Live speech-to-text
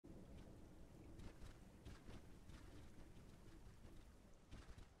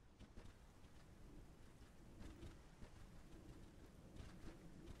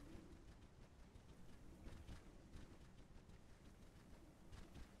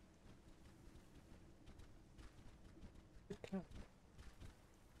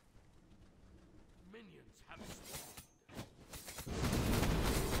Minions have spawned.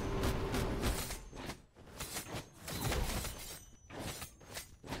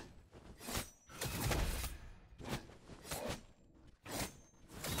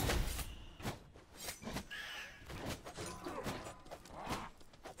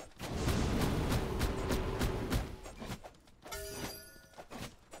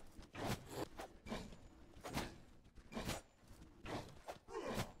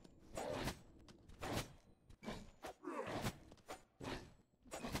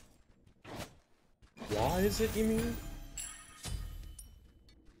 Why is it, you mean?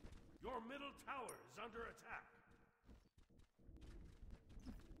 Your middle tower is under attack.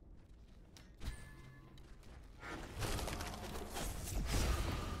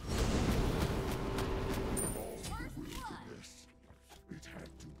 It had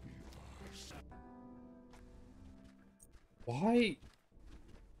to be us. Why?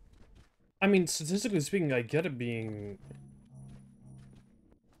 I mean, statistically speaking, I get it being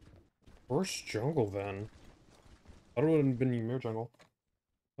first jungle then. I would have been Ymir jungle.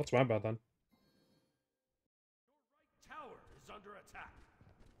 That's my bad then. Your right tower is under attack.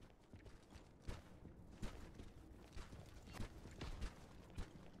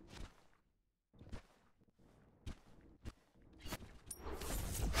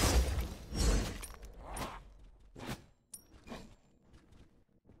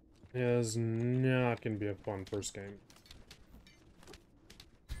 It is not gonna be a fun first game.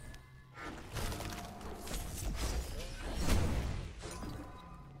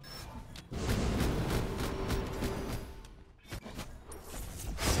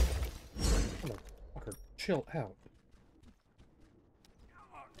 Motherfucker, chill out.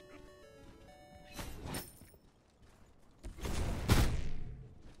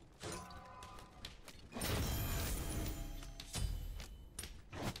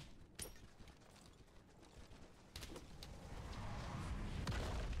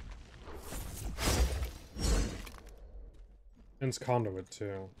 It's conduit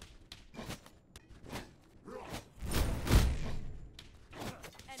too.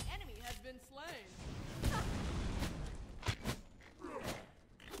 An enemy has been slain.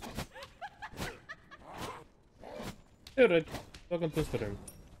 Dude, I fucking twisted him.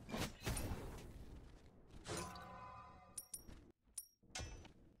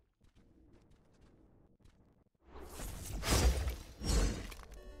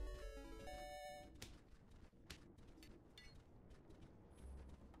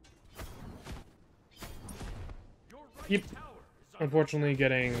 Your right Yep. tower is under Unfortunately,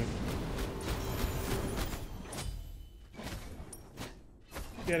 getting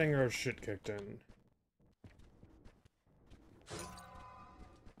our shit kicked in.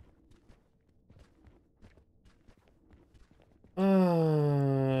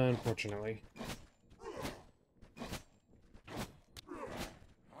 Unfortunately.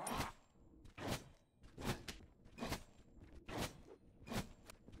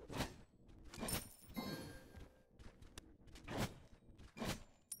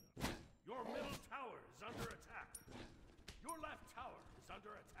 Your middle tower is under attack. Your left tower is under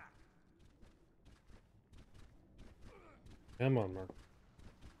attack. Come on, Mark.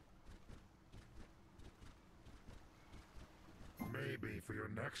 Maybe for your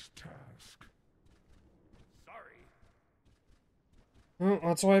next task. Sorry. Well,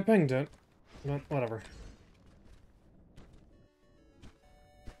 that's why I pinged it. But whatever.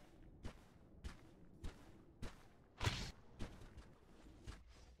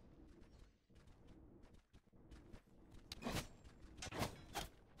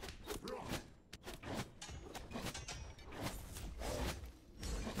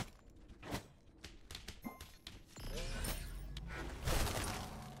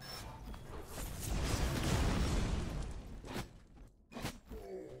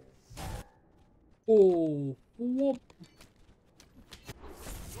 Oh, whoop.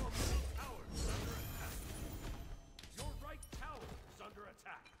 Your middle tower is under attack. Your right tower is under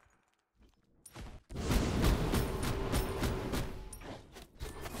attack.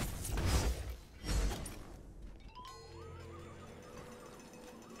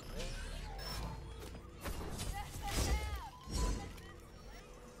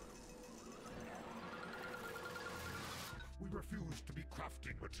 We refuse to be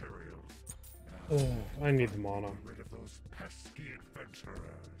crafting materials. Oh, I need the mana. Get rid of those pesky adventurers.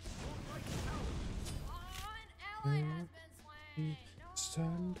 Oh, an ally has been slain. No.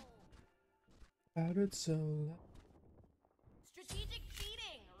 Stand out it so loud. Strategic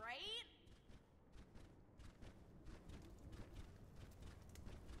cheating, right?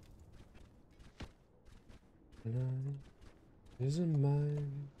 isn't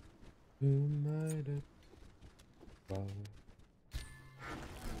mine. Who might it? Well,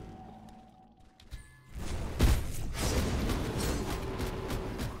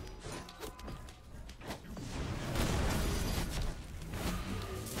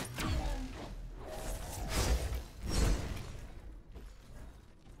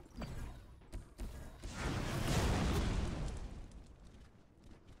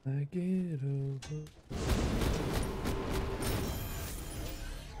 I get over.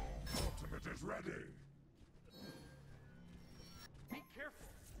 Ultimate is ready. Be careful.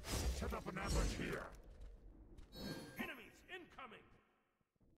 Set up an ambush here. Enemies incoming.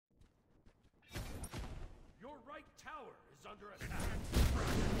 Your right tower is under attack.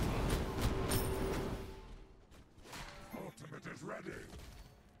 Ultimate is ready.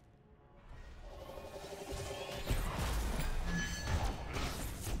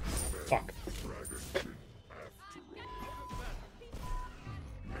 Fuck. Dragon King after all.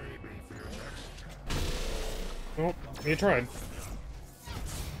 Maybe for your next task. Well, you tried.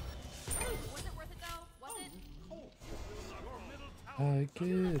 Was it worth it though? Was it? Your middle tower I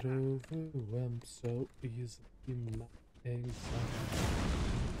get overwhelmed so easily. My anxiety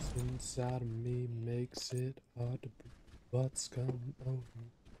inside of me makes it hard to breathe. What's come over me?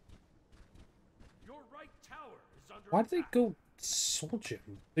 Your right tower is under Why did they attack. go Soul Gem?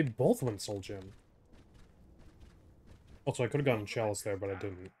 They both went Soul Gem. Also, I could have gotten Chalice there, but I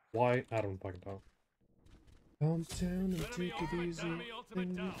didn't. Why? I don't fucking know. Calm down and take it easy. And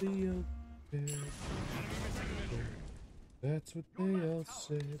we'll be okay. That's what they all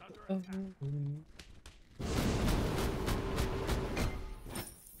say. But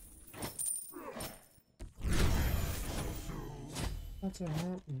Lots of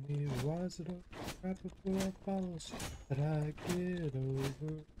haunting me. Why is it up? Right before I follow that I get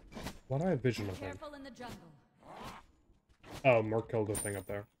over. Why do I have vision of him? Careful in the jungle. Oh, Mark killed the thing up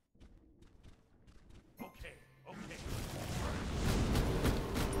there. Okay, okay.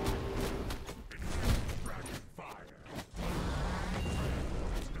 Dragon fire.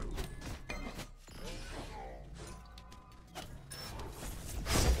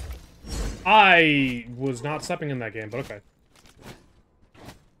 I was not stepping in that game, but okay.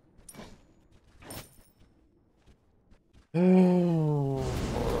 Oh.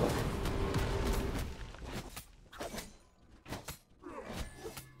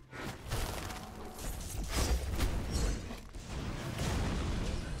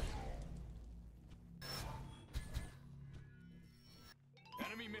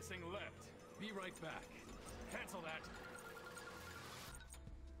 Enemy missing left. Be right back. Cancel that.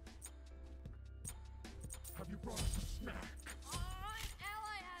 Have you brought us a snack? Oh, an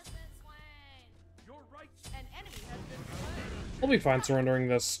ally has been slain. Your right. An enemy has been slain. I'll be fine surrendering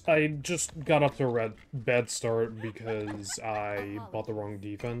this. I just got up to a bad start because I bought the wrong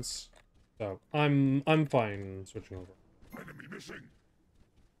defense. So I'm fine switching over. Enemy missing.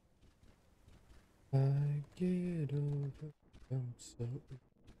 I get over so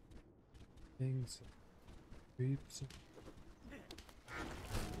things creeps.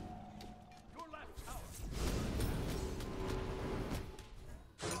 Your left tower.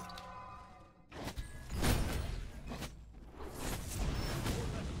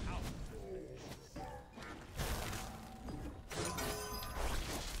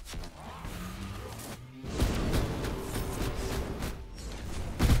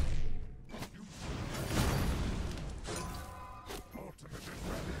 Ultimate is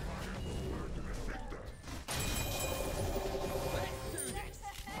ready. Word to the victor.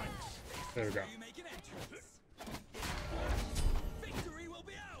 There we go. You make an entrance. Victory will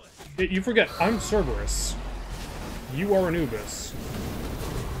be ours. You forget, I'm Cerberus. You are Anubis. An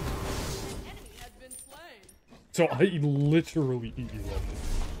enemy has been slain. So I literally eat you up.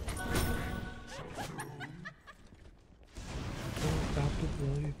 I'm about to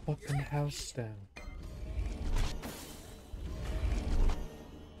blow your fucking house down.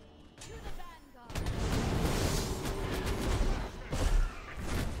 To the vanguard.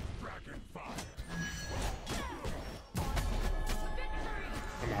 Dragon fire.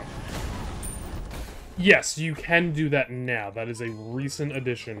 I'm out. Yes, you can do that now. That is a recent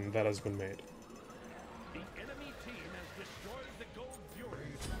addition that has been made. The enemy team has destroyed the gold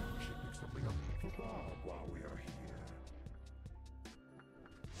fury. We should pick something up for Bob while we are here.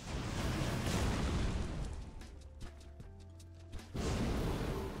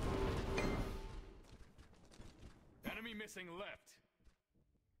 Enemy missing left.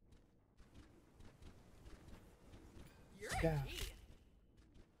 You're Yeah. a G.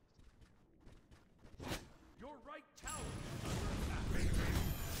 Your right tower is under attack.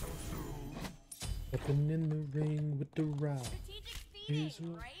 So soon. Stepping in the ring with the route. Strategic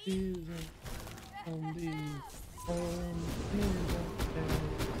cheating, right?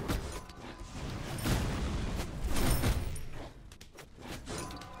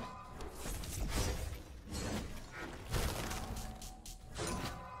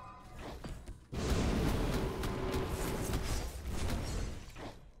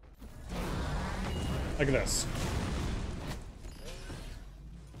 Look at this.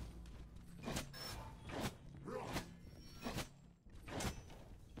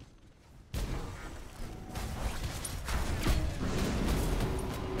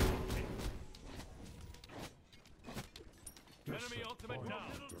 Enemy ultimate down.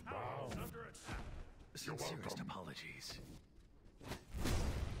 Middle tower is under attack. Sincerest apologies.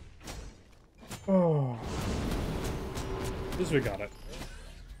 Oh. At least we got it.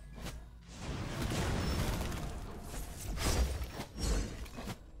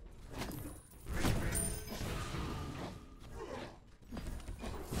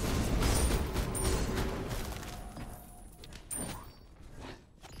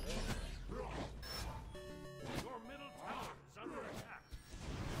 Your middle tower is under attack.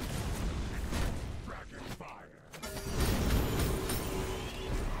 Dragon fire.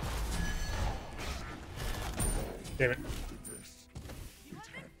 Damn it. You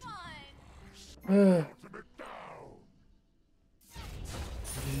having fun? Ultimate down.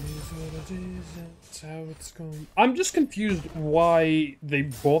 That's how it's going. I'm just confused why they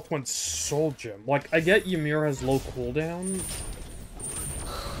both went Soul Gem. Like, I get Ymir has low cooldown,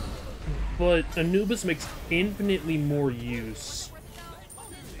 but Anubis makes infinitely more use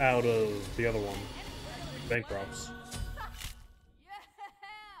out of the other one. Bankrupts.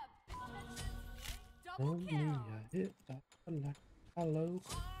 Yeah! Double Only kill! I hit that like hello.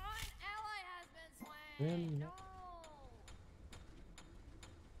 An ally has been slain! No!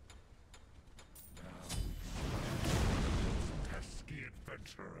 Pesky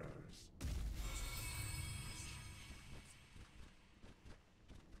adventurers.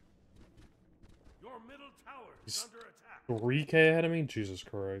 Your middle tower is He's- under attack. 3k ahead of me? Jesus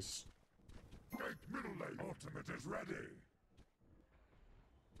Christ. Gank middle lane. Ultimate is ready.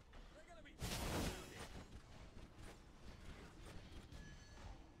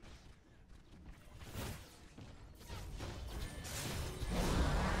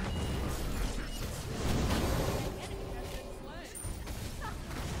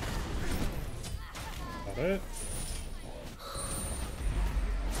 Got it.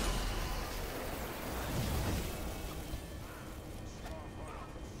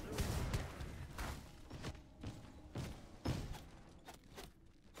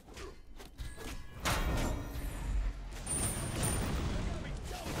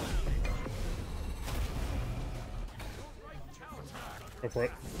 Go for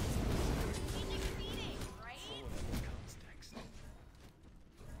it. Strategic beating, right?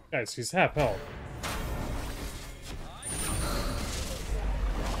 Guys, he's half health.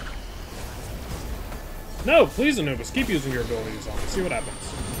 No, please, Anubis, keep using your abilities on me. See what happens.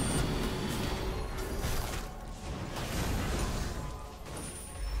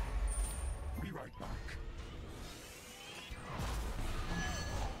 Be right back.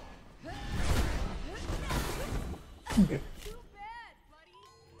 Too bad, buddy!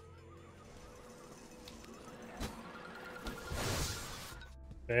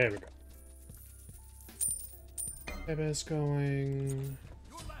 There we go. Baby's going.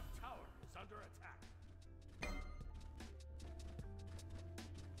 Your left tower is under attack.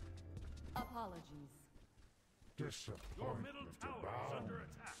 Apologies. Your Disappointment middle tower is abound. under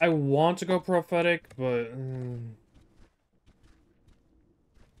attack. I want to go prophetic, but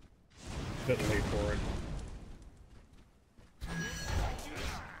bit late for it.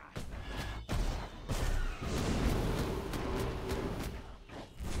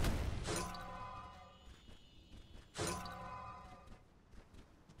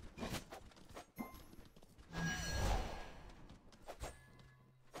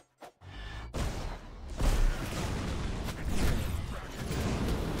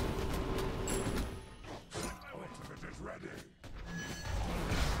 Ultimate is ready.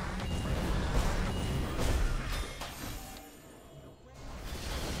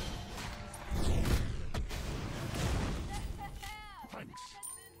 Thanks.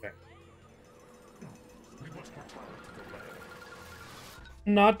 Okay. We must return to the land.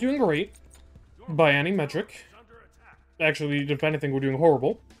 Not doing great by any metric. Under attack. Actually, if anything, we're doing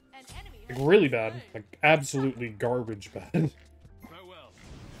horrible. An enemy Like, has really been bad. slain. Like, absolutely garbage bad. Farewell.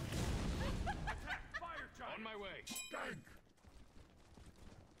 Fire giant. On my way. Gank.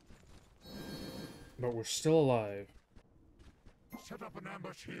 But we're still alive. Set up an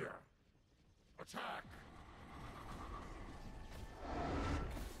ambush here. Attack.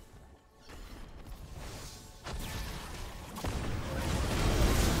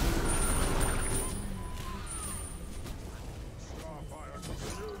 Starfire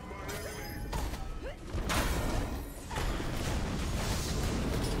consume my enemy.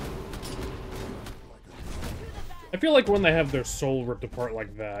 I feel like when they have their soul ripped apart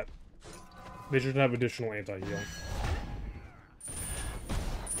like that, they should have additional anti-heal.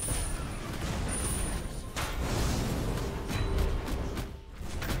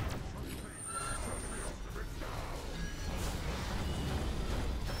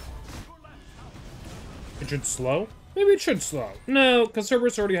 It should slow? Maybe it should slow. No, because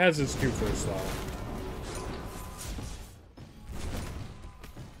Cerberus already has his Q for slow.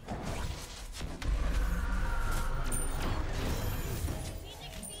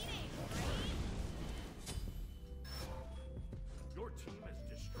 Your team has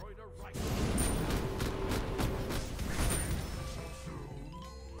destroyed a right.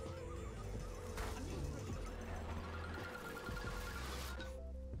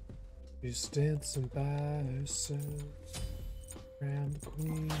 She's dancing by herself around the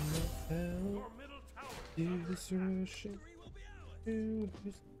queen of hell. Your middle tower is under She's attack. rushing to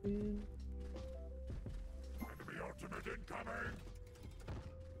her skin. Enemy ultimate incoming.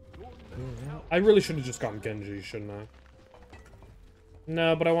 I really should have just gotten Genji, shouldn't I?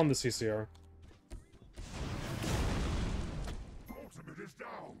 No, but I won the CCR. Ultimate is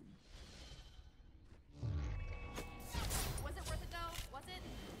down. Was it worth it though? Was it?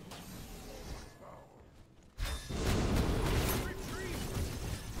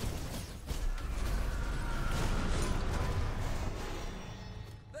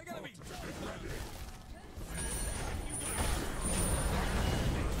 They're gonna be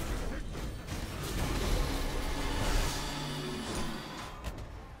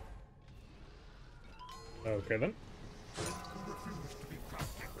Okay then. Refuse to be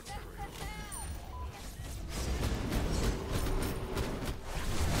plastic material. An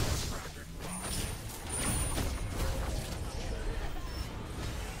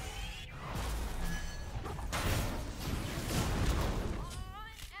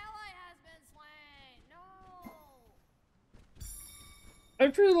ally has been slain. No. I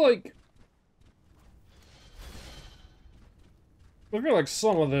feel like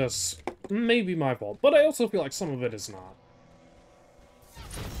some of this may be my fault, but I also feel like some of it is not.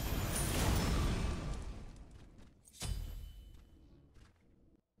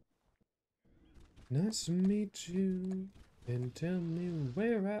 Nice to meet you, and tell me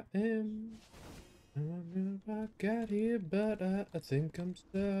where I am. I don't know how I got here, but I think I'm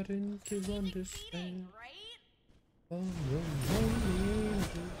starting to understand. Right? Oh, no, no, no.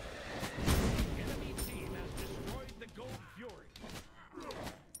 Enemy team has destroyed the Gold Fury.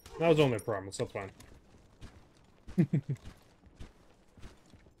 That was only a promise, that's fine.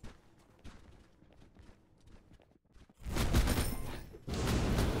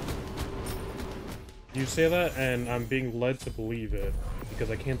 You say that, and I'm being led to believe it, because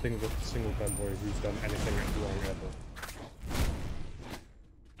I can't think of a single bad boy who's done anything wrong ever.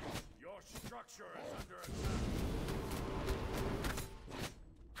 Your structure is under attack.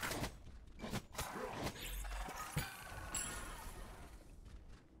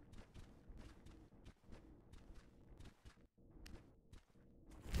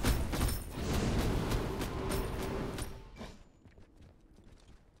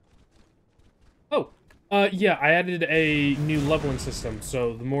 Yeah, I added a new leveling system,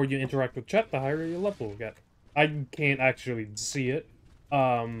 so the more you interact with chat, the higher your level will get. I can't actually see it,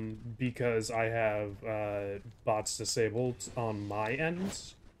 because I have, bots disabled on my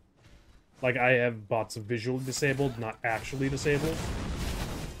end. Like, I have bots visually disabled, not actually disabled.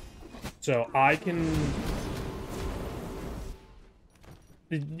 So, I can...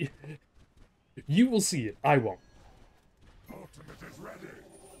 You will see it, I won't. Ultimate is ready.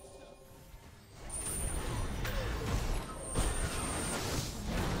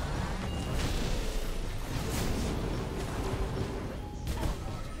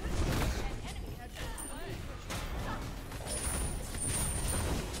 Enemy has been slain.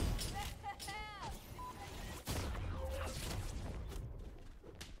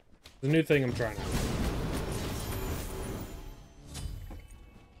 The new thing I'm trying.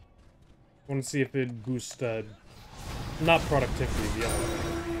 I want to see if it boosts, not productivity, the other thing.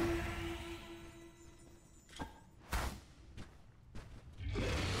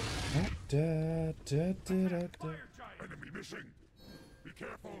 Da, da, da, da, da. Fire giant. Enemy missing. Be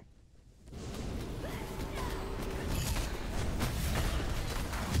careful.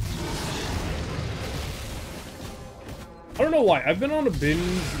 I don't know why. I've been on a binge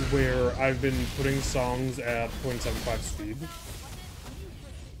where I've been putting songs at 0.75 speed.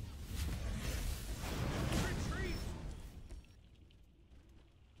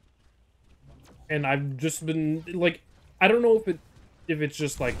 And I've just been, like, I don't know if it's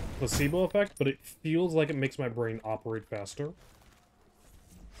just, like, placebo effect, but it feels like it makes my brain operate faster.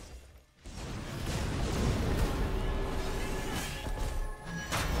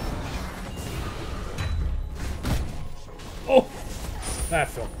 Oh! That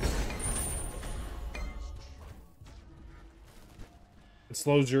felt good. It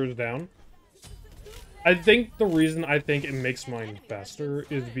slows yours down. I think the reason I think it makes mine faster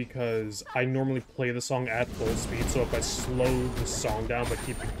is because I normally play the song at full speed, so if I slow the song down but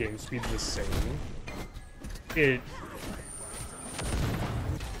keep the game speed the same, it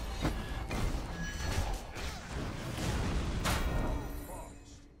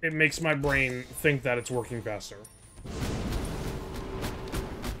makes my brain think that it's working faster.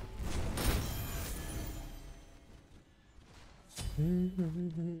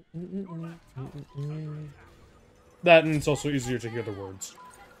 That, and it's also easier to hear the words.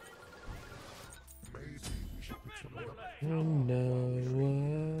 Oh no.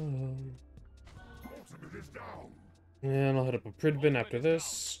 And I'll hit up a Pridvin after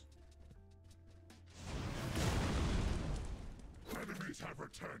this. Enemies have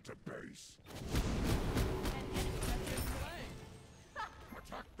returned to base.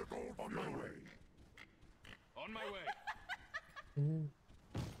 Attack the gold on my way. On my way.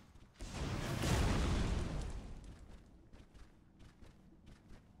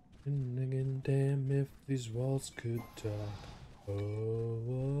 And damn if these walls could talk. Oh,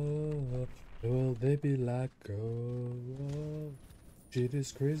 oh, oh, will they be like, oh, oh, shit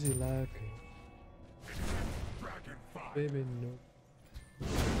is crazy like, baby, no.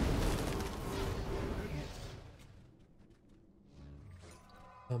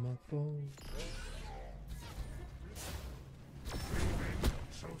 On my phone.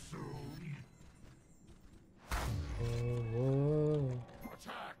 So soon. Oh, oh.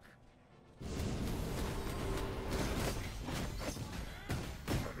 Attack.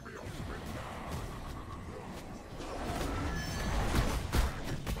 Enemy ultimate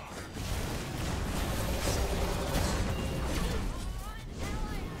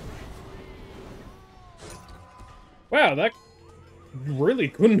Wow, that really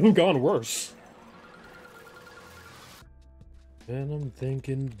couldn't have gone worse. And I'm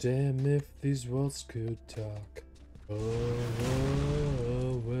thinking, damn if these worlds could talk. Oh, oh,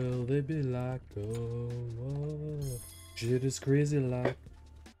 oh, will they be like, oh, oh, shit is crazy like.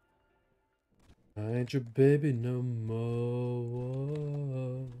 I ain't your baby no more.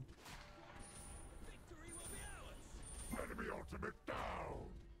 enemy ultimate down.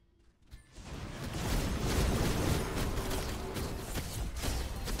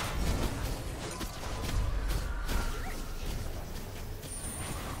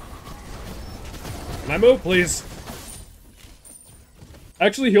 Can I move, please? I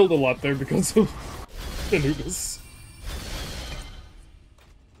actually healed a lot there because of Anubis.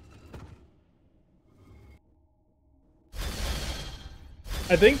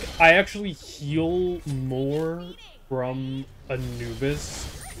 I think I actually heal more from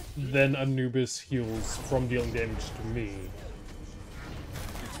Anubis than Anubis heals from dealing damage to me.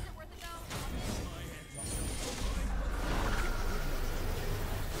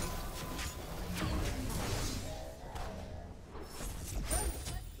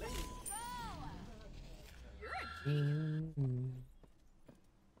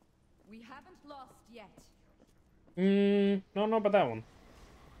 We haven't lost yet. No, not about that one.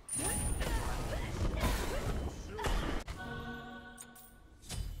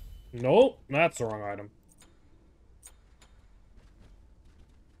 Nope, that's the wrong item.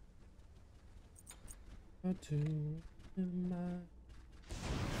 The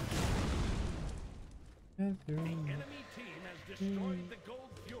enemy team has destroyed the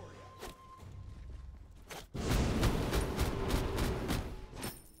Gold Fury.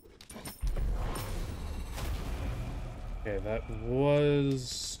 Okay, that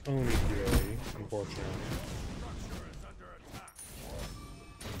was only Fury, unfortunately. Structure is under attack.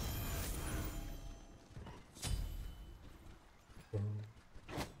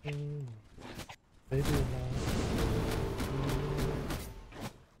 Maybe not.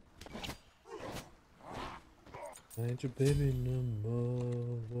 I ain't your baby no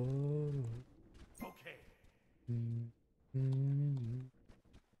more. Okay.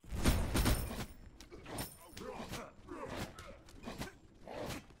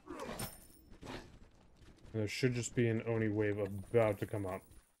 There should just be an Oni wave about to come up.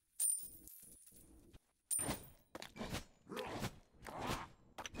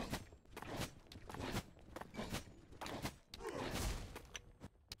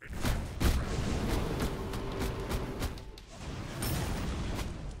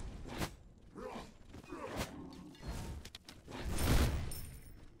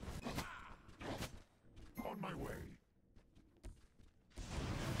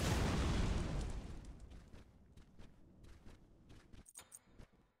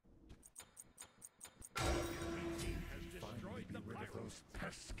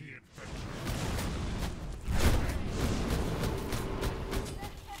 risky adventure.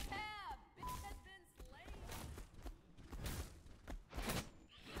 Bitch has been slain.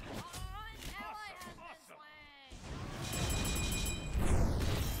 An ally has been slain.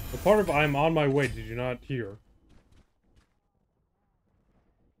 The part of I'm on my way, did you not hear?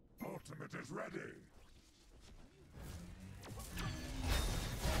 Ultimate is ready.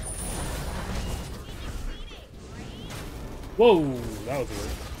 Whoa, that was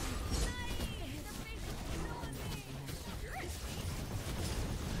weird.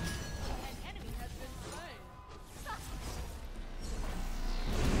 An enemy has been slain.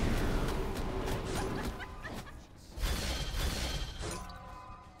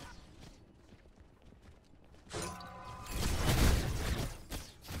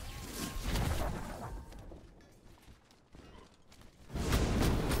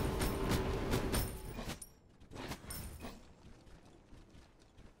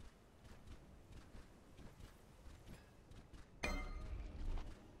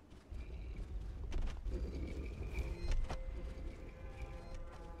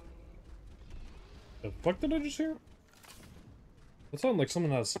 The fuck did I just hear? That sounded like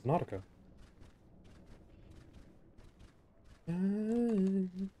someone has Subnautica.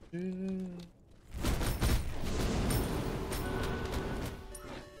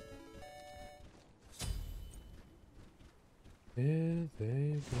 Here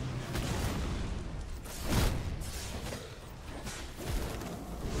they go.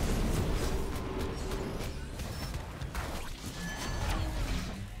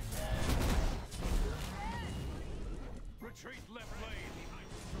 Retreat left lane.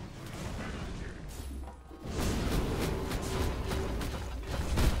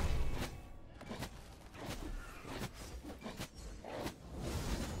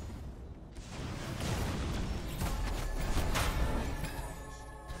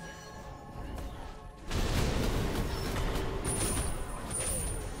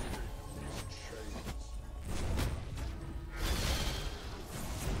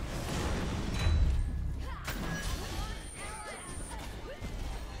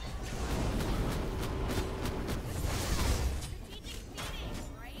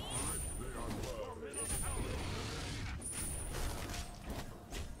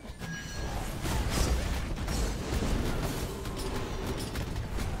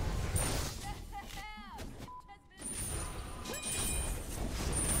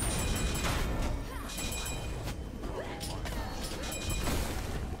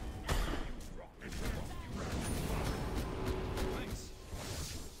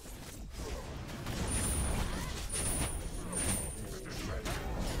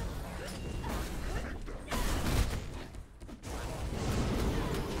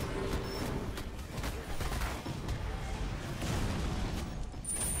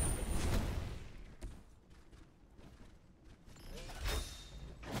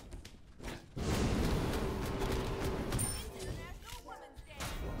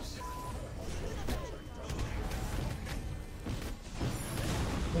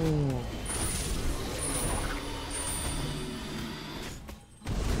 Oh.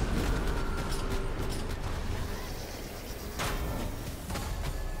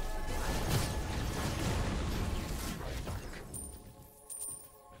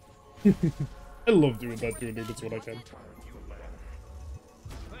 I love doing that to a dude, it's what I can.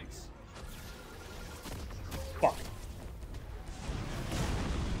 Thanks. Fuck.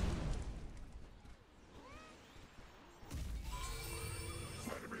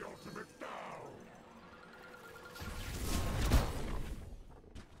 Enemy ultimate down.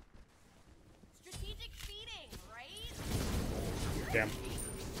 Strategic feeding, right? Damn.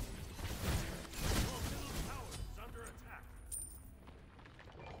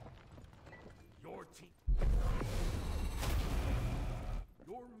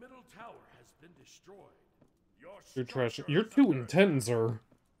 Your middle tower has been destroyed. Your You're trash. structure You're is too under intense, sir.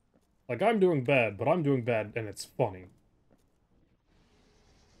 Like, I'm doing bad, but I'm doing bad, and it's funny.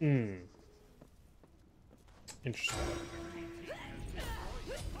 Interesting.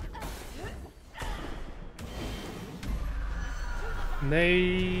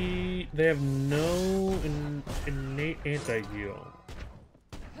 They have no innate anti-heal.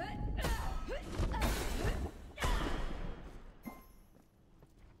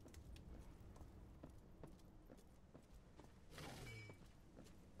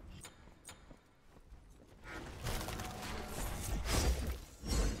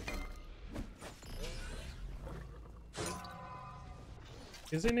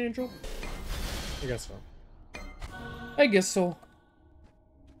 Is it an angel? I guess so. I guess so.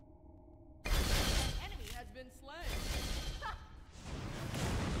 An enemy has been slain.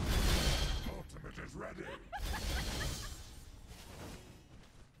 ready.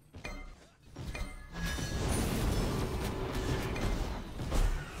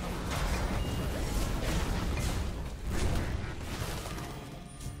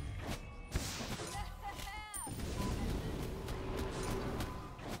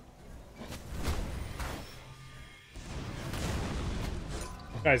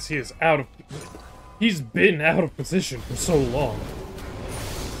 Guys, he is out of... He's been out of position for so long.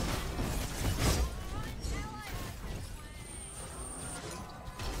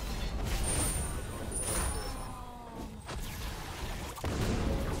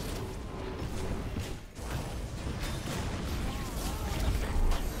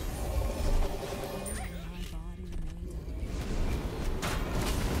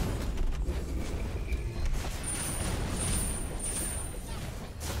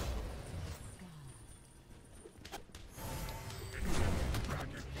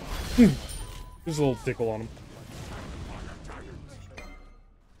 There's a little tickle on him.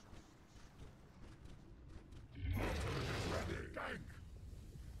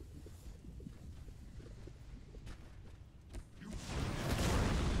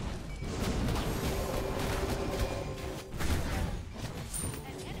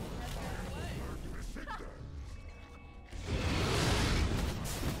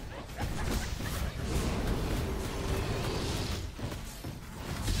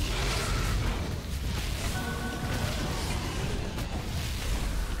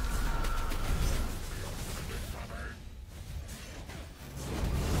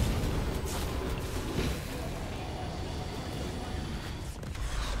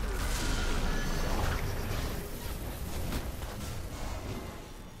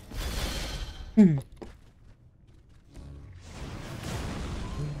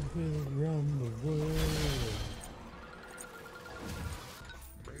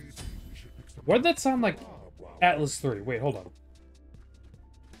 Why'd that sound like Atlas 3? Wait, hold on.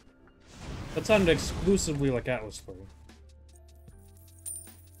 That sounded exclusively like Atlas 3.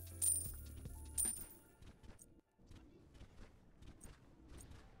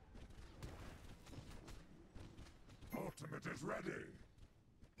 Ultimate is ready.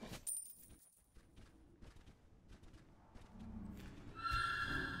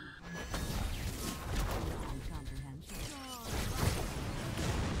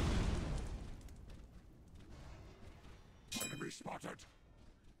 Enemy spotted.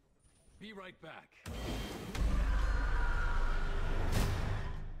 Be right back.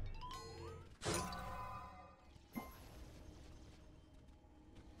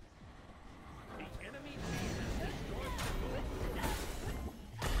 The enemy team has destroyed the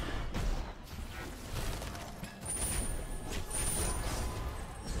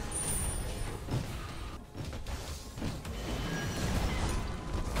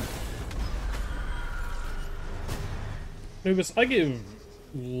Nubis, I give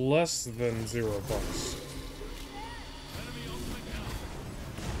less than $0. Enemy ultimate down.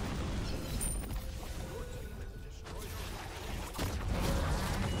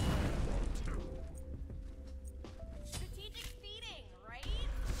 Strategic feeding, right?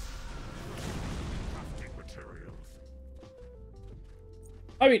 Crafting materials.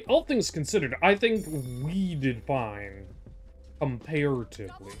 I mean, all things considered, I think we did fine. Comparatively.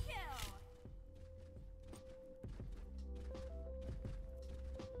 Double kill.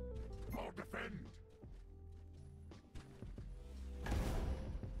 I'll defend.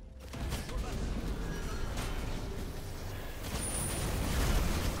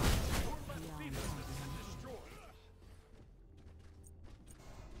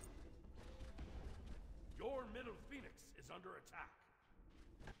 Your middle phoenix is under attack.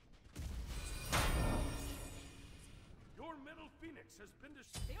 Your middle phoenix has been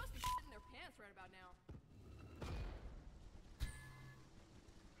destroyed. They must be shitting their pants right about now.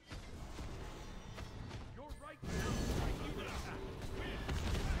 Your right now is under attack.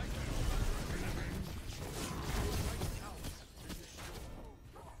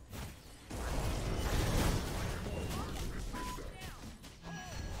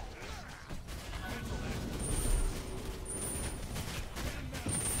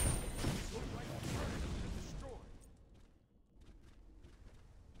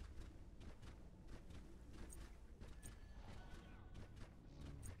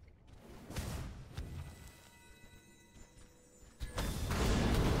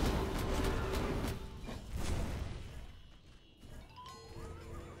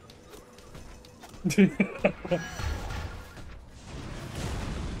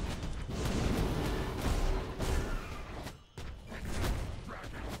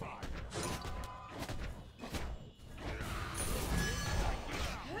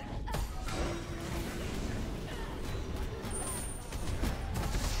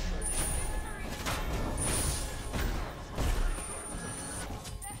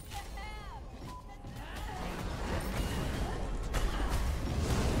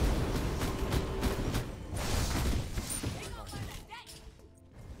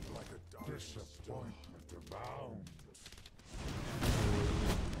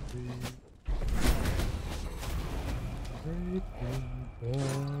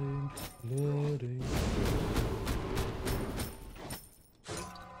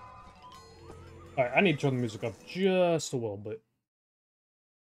 I need to turn the music up just a little bit.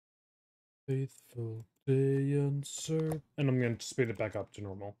 Faithful day unserved. And I'm going to speed it back up to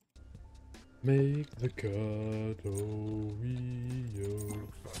normal. Make the cut, oh,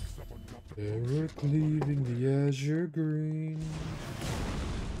 Eric leaving the azure green.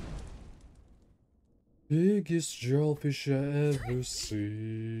 Biggest jawfish I ever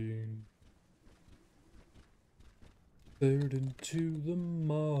seen. Stared into the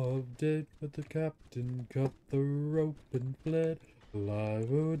maw of dead, but the captain cut the rope and fled,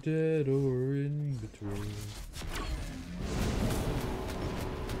 alive or dead or in between.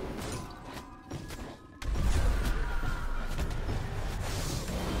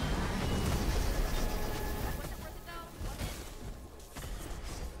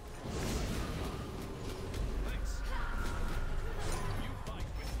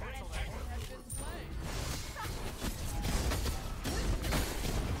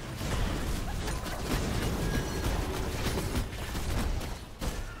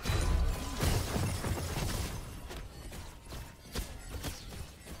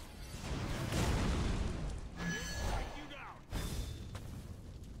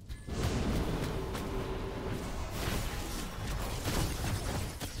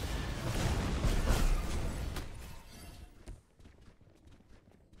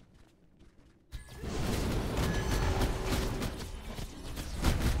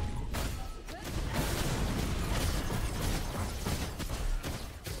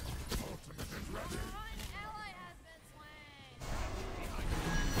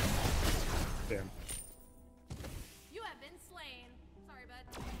 Damn. You have been slain. Sorry, bud.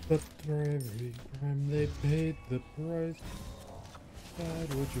 But for every crime they paid the price.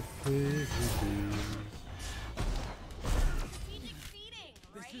 Decide what your fate will be. Strategic feeding,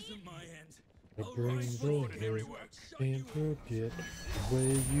 right? This isn't my end. To I'll bring rise the for ordinary hurt, work. can't forget the way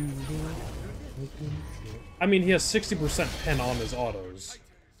you look. I mean, he has 60% pen on his autos. Is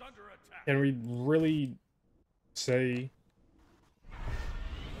under attack. Can we really say?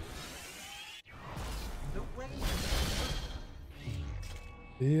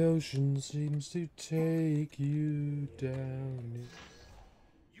 The ocean seems to take you down.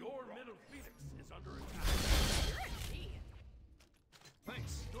 Your middle phoenix is under attack. You're a G.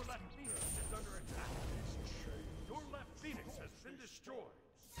 Thanks. Your left phoenix is under attack. Your left phoenix has been destroyed.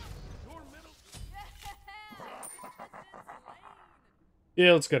 Your middle.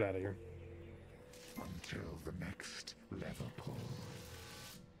 Yeah, let's get out of here. Until the next Liverpool.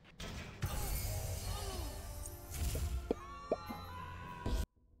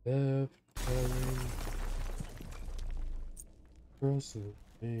 Left telling across the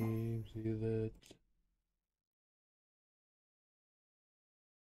names, see that.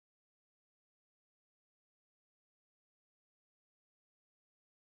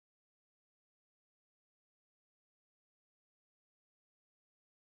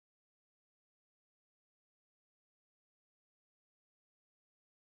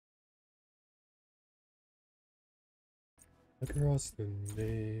 Across the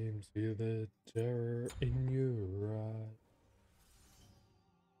names, see the terror in your eyes.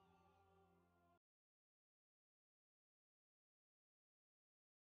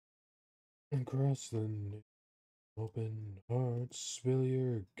 Across the names, open hearts, spill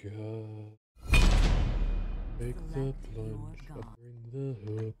your gut. Take the plunge, I bring the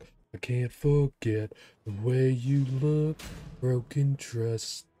hook. I can't forget the way you look. Broken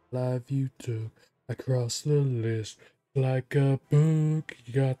trust, life you took. I crossed the list like a book.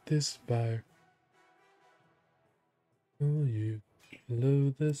 You got this fire. Oh, you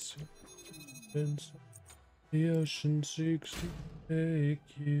load this. The ocean seeks to take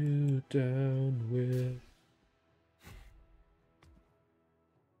you down with.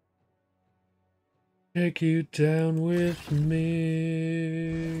 Take you down with me.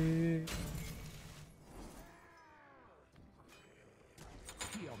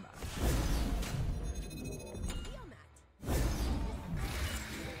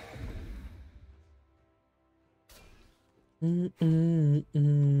 I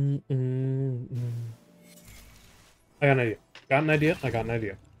got an idea. Got an idea? I got an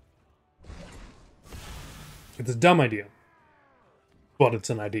idea. It's a dumb idea. But it's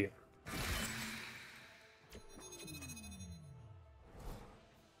an idea.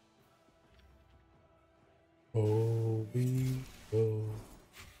 Oh, we go.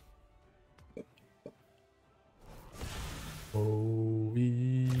 Oh,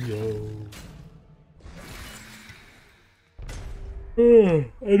 we go.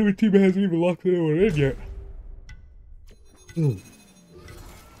 Enemy team hasn't even locked anyone in yet.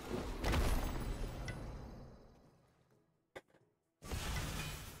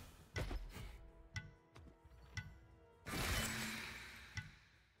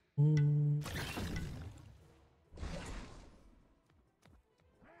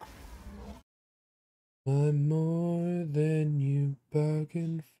 I'm more than you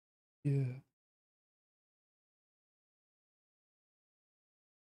bargained for. Yeah.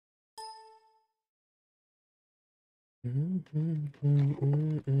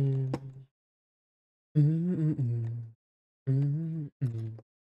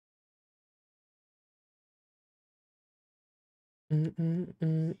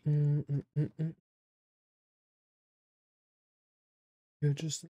 You're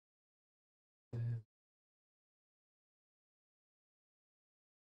just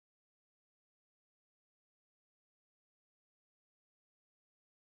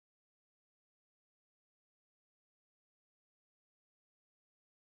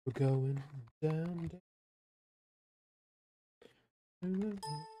we're going down, down.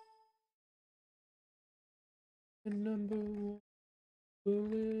 And number one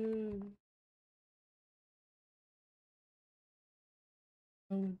bullet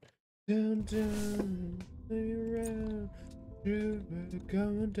going down, down, around. River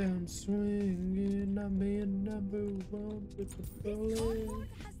going down, swinging. I'm being number one with the bullet.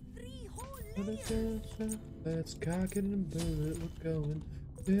 Let's cock it and bullet. We're going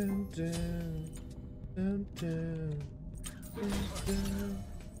down, down, down, down, down, down.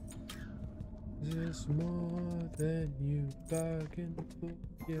 There's more than you bargained for,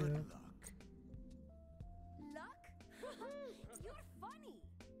 yeah. Luck? You're funny.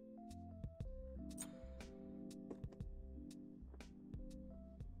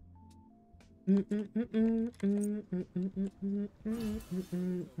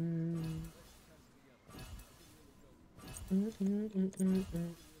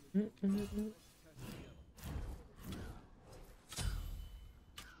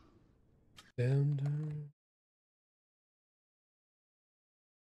 Down, down.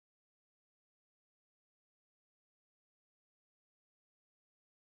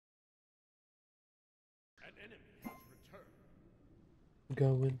 An enemy has returned.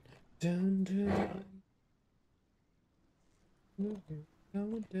 Going down, down.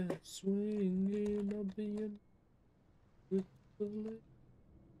 Going down, swinging. I'll be in with the bullet.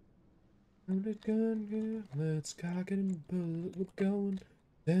 On the gun, yeah. Let's cock it and bullet. We're going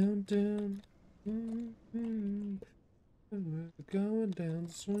down, down. We're going down,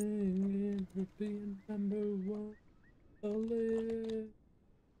 swinging. We're being number one. Bullet.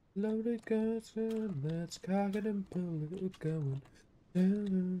 Loaded guns, let's cock it and bullet. We're going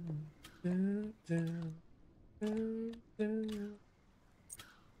down, down, down, down, down.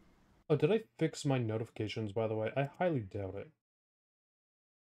 Oh, did I fix my notifications, by the way? I highly doubt it.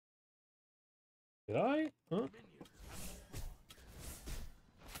 Did I? Huh?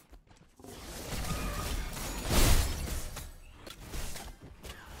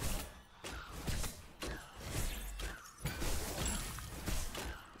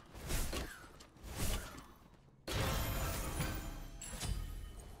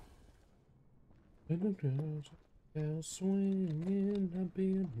 Now swinging, I'll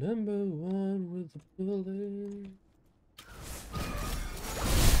be number one with the bullet.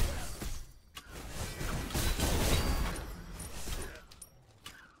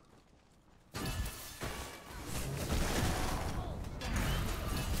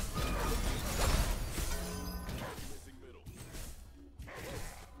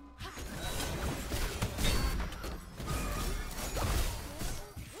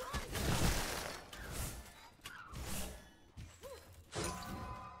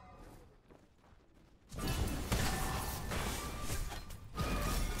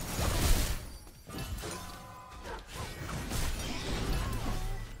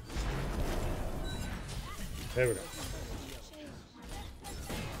 There we go.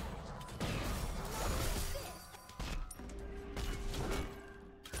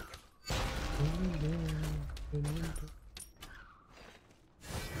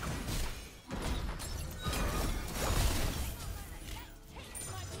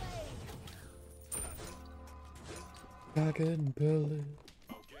 Back and bullet.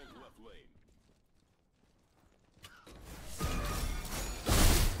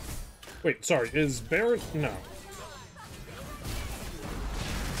 Wait, sorry, is Barrett? No.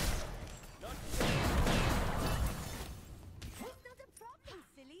 That's not a problem,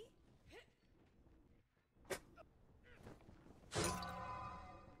 silly.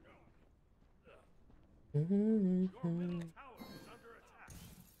 Your middle tower is under attack.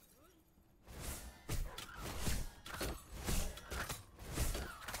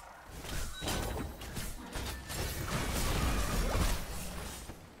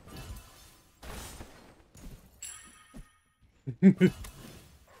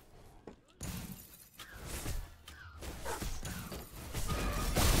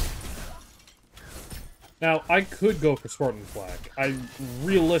 Now, I could go for Spartan Flag. I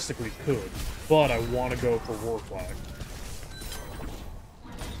realistically could, but I want to go for War Flag.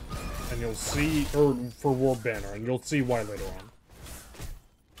 And you'll see, or for War Banner, and you'll see why later on.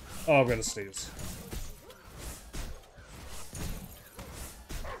 Oh, I'm gonna sneeze.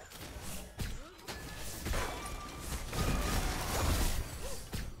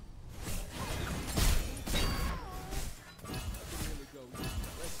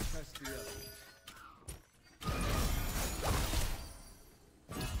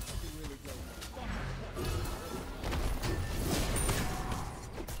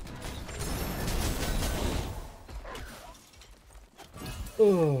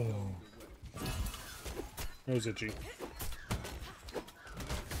 Oh. That was itchy.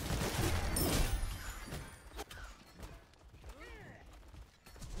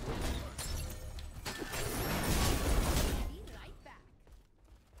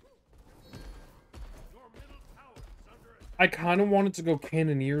 I kind of wanted to go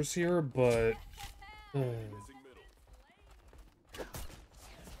Cannoneers here, but...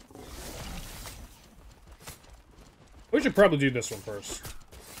 We should probably do this one first.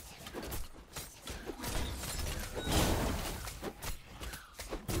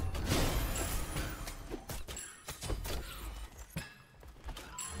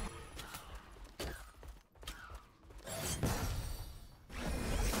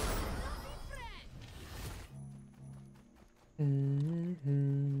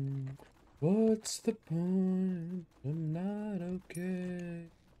 What's the point? I'm not okay.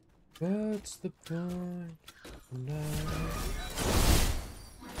 What's the point? I'm not...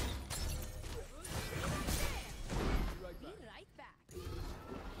 Be right back.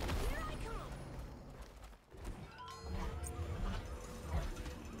 Here I come.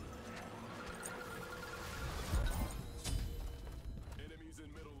 Enemies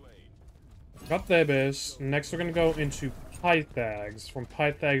in middle lane. Got that base. Next we're gonna go into Pythags. From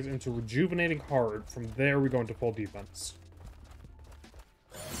Pythags into Rejuvenating Heart. From there we go into full defense.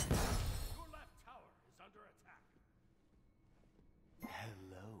 Your left tower is under attack.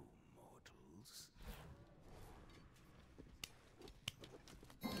 Hello, mortals.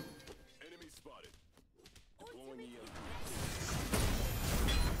 Enemy spotted. Deploying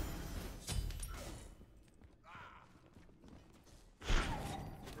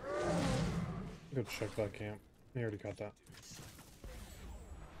Go check that camp. They already got that.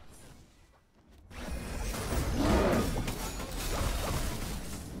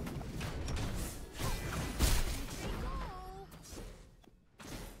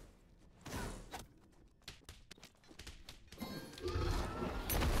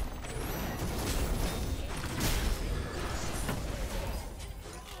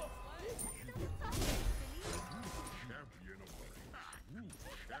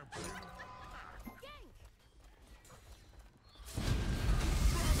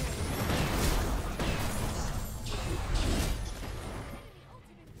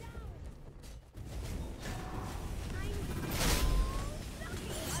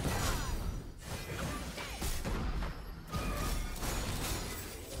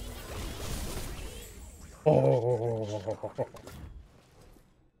 Oh.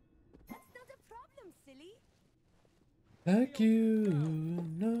 That's not a problem, silly. Like you,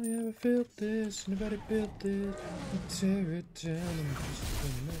 no, you ever felt this? Nobody built this. You tear it down. I'm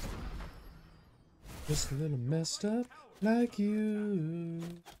just a little messed up, like you.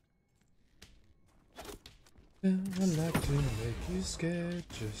 Yeah, I like to make you scared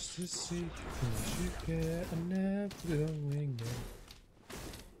just to see what you get. I'm never going there.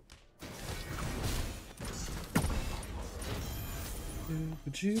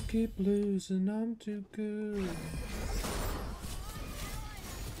 But you keep losing, I'm too good.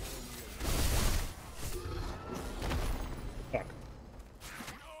 Fuck.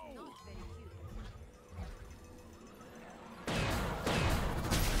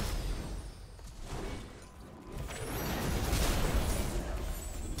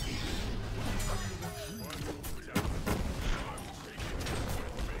 Not very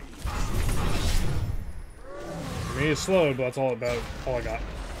cute. I mean, it's slow, but that's all I got.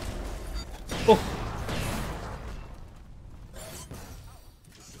 Oh. Out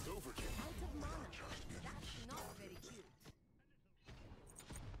of mana. That's not very cute.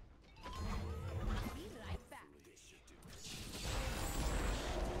 Be right back.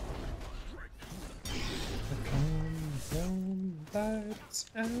 The comes on, lights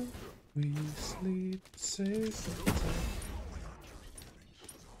out, we sleep safe at night.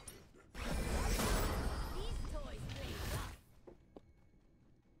 These toys play rough.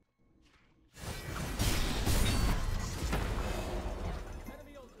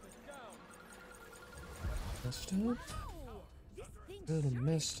 Enemy ultimate down. Messed up. Wow! This thing Little sure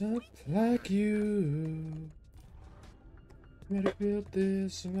messed is up like you. I'm gonna build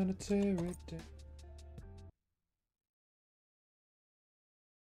this, I'm gonna tear it down.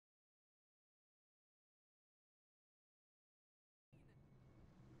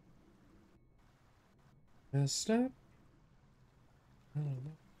 Messed up. I don't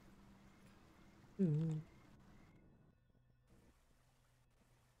know.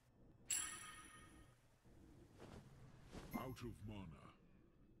 Out of mana.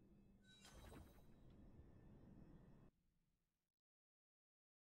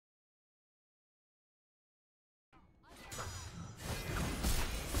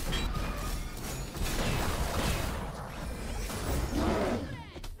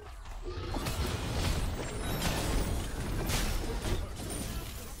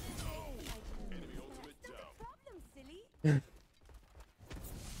 problem, silly.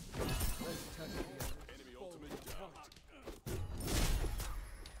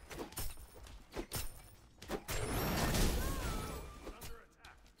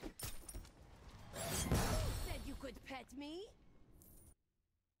 Said you could pet me.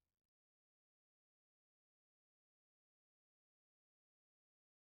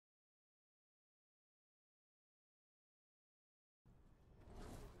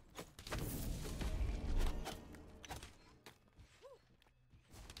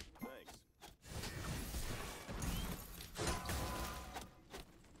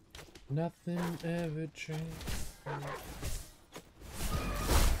 Nothing ever changed.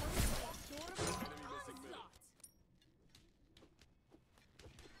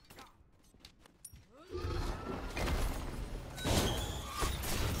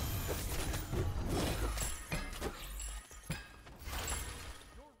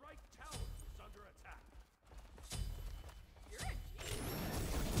 Your right tower is under attack. You're a genius.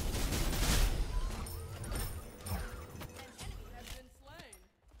 An enemy has been slain.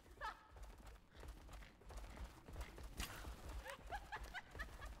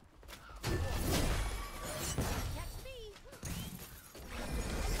 Catch me.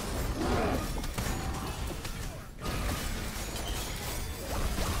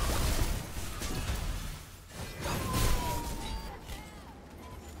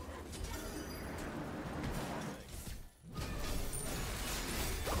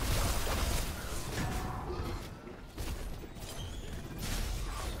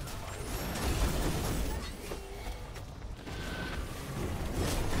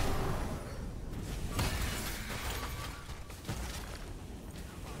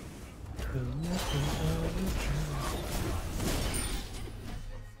 Nothing ever changed.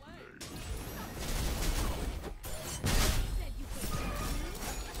 Said you could pet me.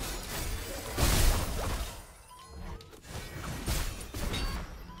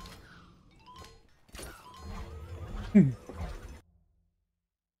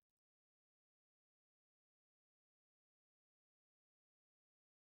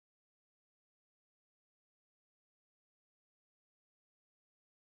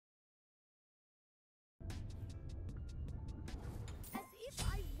 As if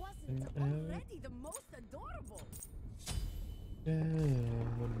I wasn't already the most adorable. Yeah,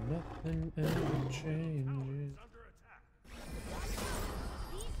 but nothing ever changes. Under attack.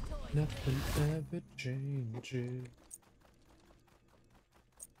 These toys. Nothing ever changes.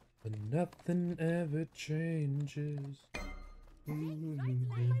 But nothing ever changes.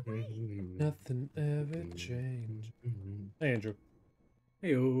 Nothing ever changes. Hey, Andrew.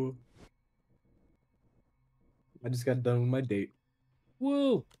 Heyo. I just got done with my date.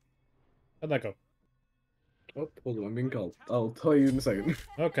 Woo! How'd that go? Oh, hold on, I'm being called. I'll tell you in a second.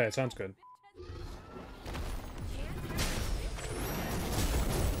 Okay, sounds good.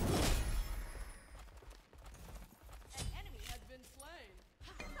 An enemy has been slain.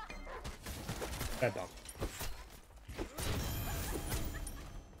 Bad dog.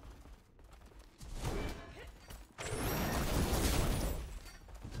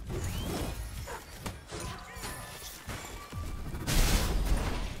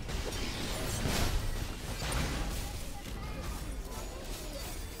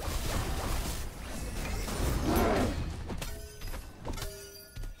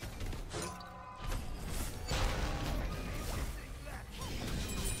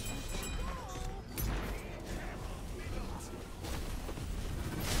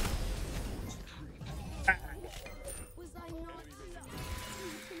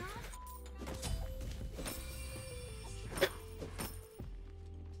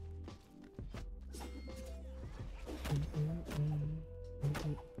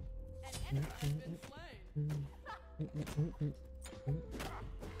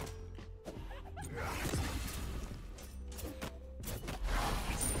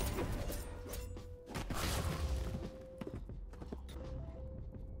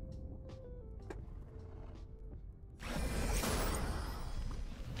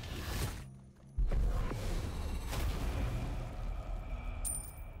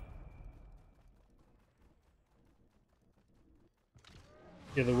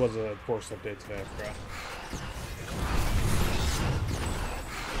 Yeah, there was a force update today, I forgot.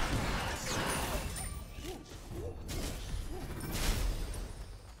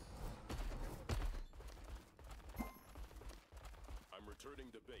 I'm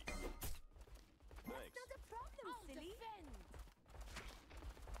returning to base. Thanks. Not a problem, silly.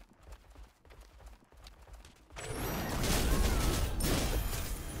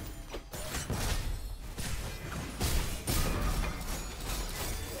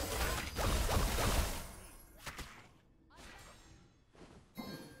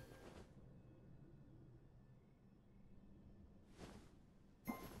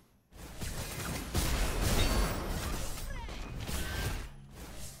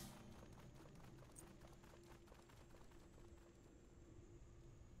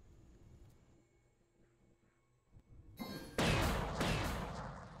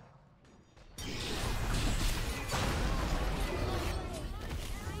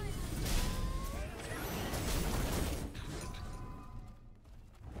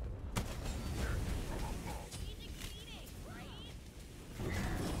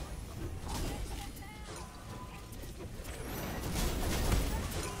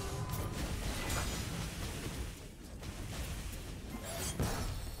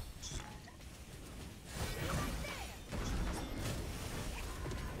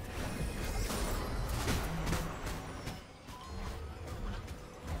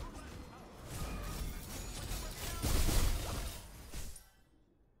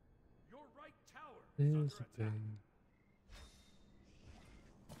 Your right tower is under Here's the attack. thing.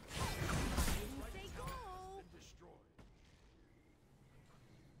 Say go. Been destroyed.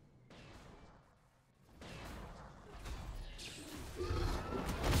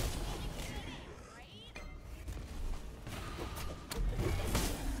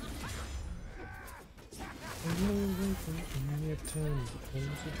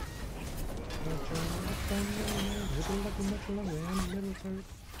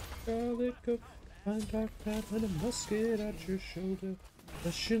 And a musket at your shoulder.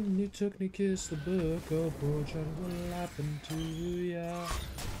 The shinny took me kiss the book. Oh, poor John, what happened to ya?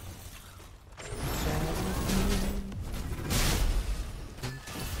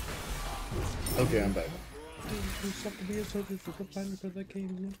 Okay, I'm back. You have to be a soldier for the fighting for the king.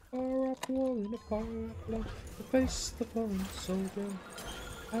 In a far off war, in a far off land, to face the foreign soldier.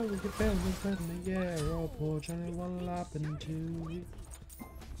 How will you fail me in the air? Oh, poor Johnny, what happened to you?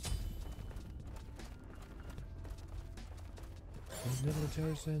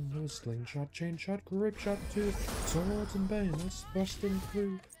 Military send no slingshot, chain shot, grape shot too. Swords and bayonets busting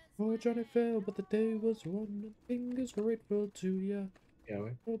through. Poor Johnny fell, but the day was won. And King is grateful to ya. Yeah,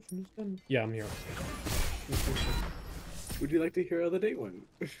 wait. Yeah, I'm here. Would you like to hear how the date went?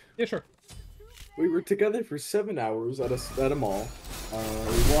 Yeah, sure. We were together for 7 hours at a mall.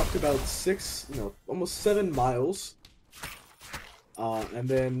 We walked about almost 7 miles. And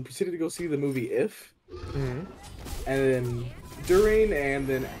then proceeded to go see the movie If. Mm-hmm. And then during and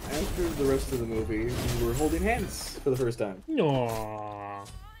then after the rest of the movie, we were holding hands for the first time. Aww.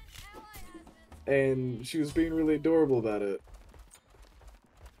 And she was being really adorable about it.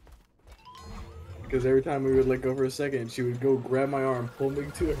 Because every time we would let go for a second, she would go grab my arm, pull me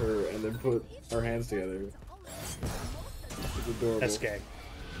to her, and then put our hands together. It's adorable. That's gay.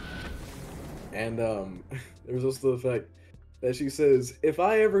 And there was also the fact that she says, if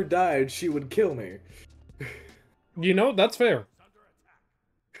I ever died, she would kill me. You know, that's fair.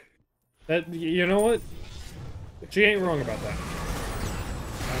 You know what? She ain't wrong about that.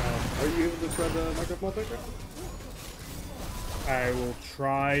 Are you able to try the Minecraft multiplayer? I will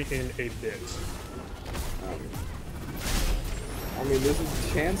try in a bit. I mean, there's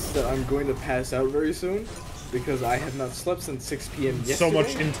a chance that I'm going to pass out very soon because I have not slept since 6 p.m. yesterday. So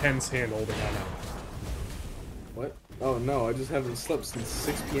much intense hand holding right now. What? Oh no, I just haven't slept since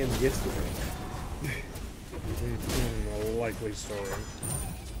 6 p.m. yesterday. A likely story.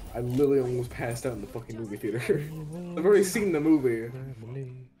 I literally almost passed out in the fucking movie theater. I've already seen the movie.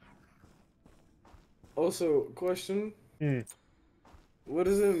 Also, question. Hmm. What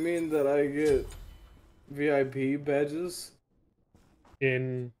does it mean that I get VIP badges?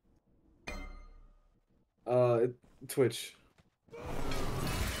 In Twitch.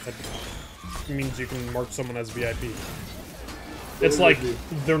 that means you can mark someone as VIP. It's like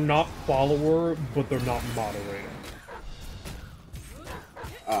they're not follower, but they're not moderator.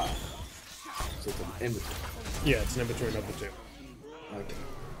 Ah. So it's an in-between. Yeah, it's an in-between of the two. Okay.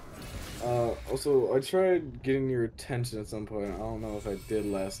 Also, I tried getting your attention at some point. I don't know if I did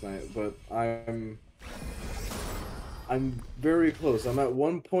last night, but I'm very close. I'm at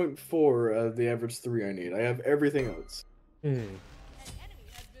 1.4 of the average 3 I need. I have everything else. Hmm.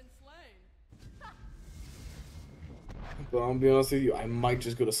 But I'm gonna be honest with you, I might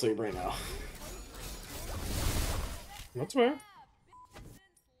just go to sleep right now. That's fair.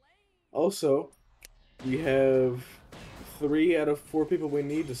 Also, we have 3 out of 4 people we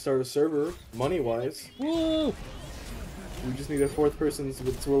need to start a server, money-wise. Woo! We just need a 4th person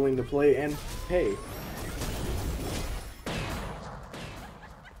that's willing to play and pay.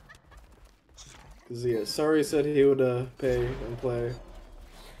 Cause yeah, Sorry said he would pay and play,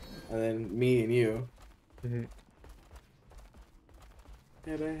 and then me and you. Mhm.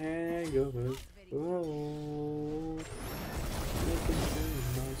 Had a hangover. Oh, nothing too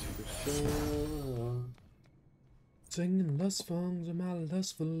much for sure. Singing lust songs of my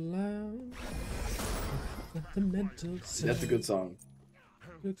lustful lounge. Sentimental. That's a good song.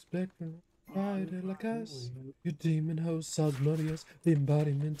 Expect rider like us. Your demon host, Osmodeus, the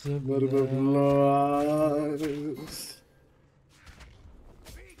embodiment of What about love. lies?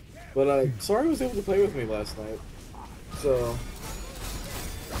 But Sorry was able to play with me last night, so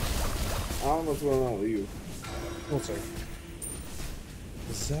I don't know what's going on with you. We'll see.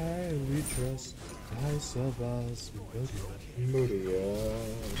 Desire we trust, eyes of us, Moody,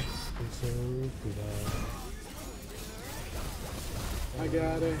 I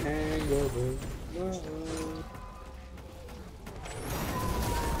got a hangover. Whoa.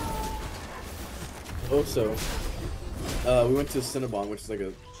 Also, we went to Cinnabon, which is like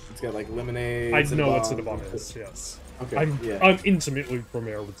it's got like lemonade. I know what Cinnabon. Cinnabon is, yes. Okay, I'm yeah. intimately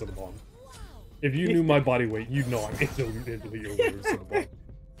familiar with Cinnabon. If you knew my body weight, you'd know I'm intimately aware of Cinnabon.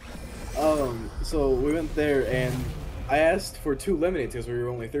 So we went there and I asked for 2 lemonades because we were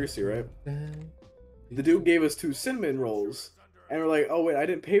only thirsty, right? The dude gave us 2 cinnamon rolls, and we're like, oh wait, I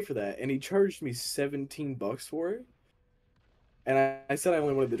didn't pay for that, and he charged me $17 for it. And I said I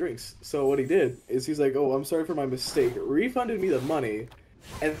only wanted the drinks. So what he did is he's like, oh, I'm sorry for my mistake, refunded me the money,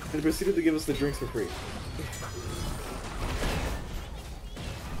 and proceeded to give us the drinks for free.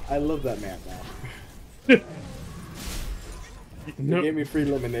 I love that man now. He gave me free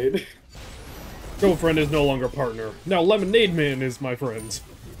lemonade. Girlfriend is no longer partner. Now Lemonade Man is my friend.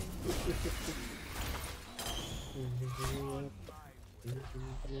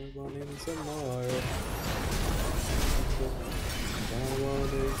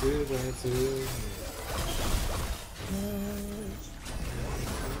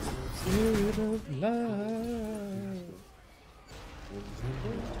 Spirit of love.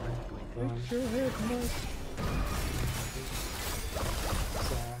 Make your head much.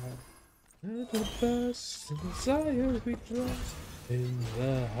 The best desire we trust in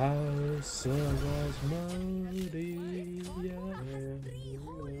the house of Osmodeus.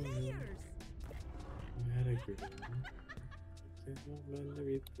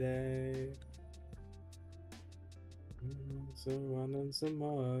 So on and some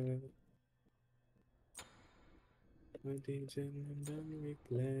more. My DJ and then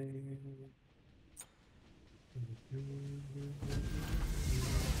replay.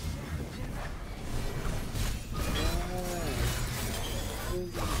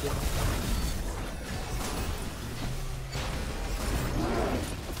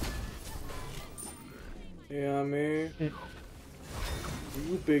 Yeah, man.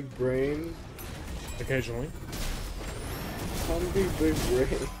 You big brain. Occasionally. I'm big brain.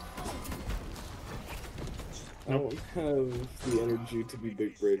 I Nope. don't have the energy to be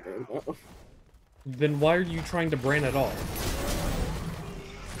big brain right now. Then why are you trying to brain at all?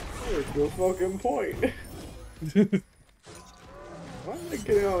 There's no fucking point. Why am I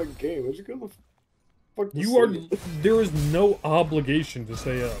getting on a game? I just go the fuck to You are. sleep. There is no obligation to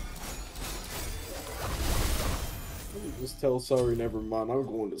stay up. Just tell Sorry, never mind. I'm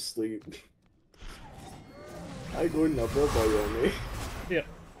going to sleep. I going to bed on me. Yeah.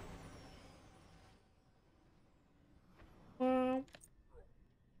 Well.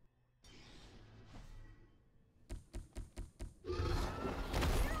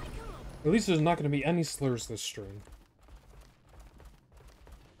 At least there's not going to be any slurs this stream.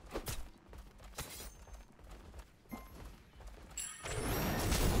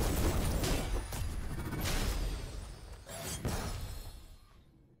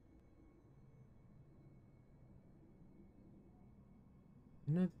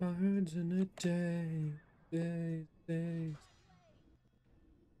 Not birds in a day, days.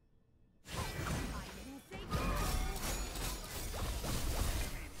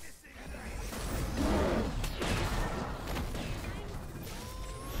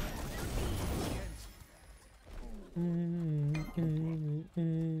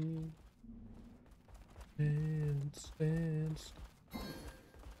 Dance.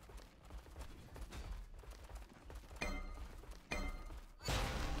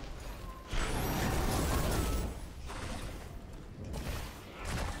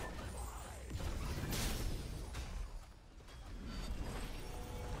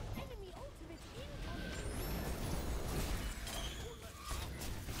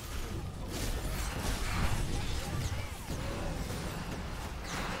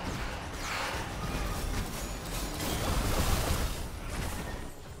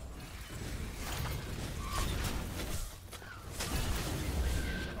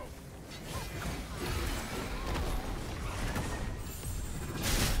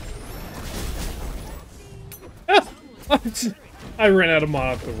 I ran out of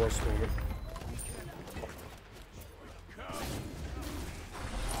mana at the worst moment.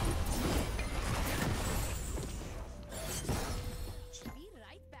 Be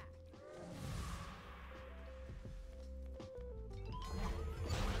right back.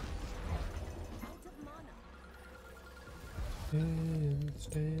 Out of mana.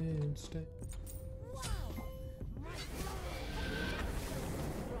 Stand. Wow. My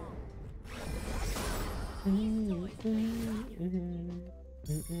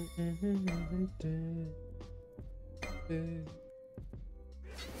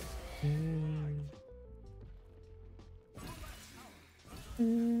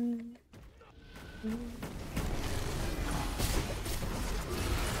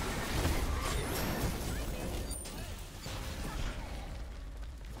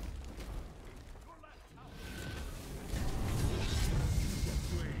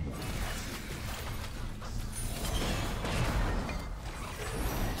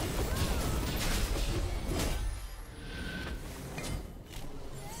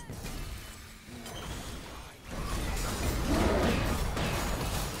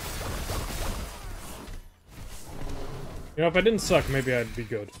You know, if I didn't suck, maybe I'd be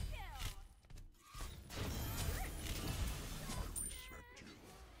good.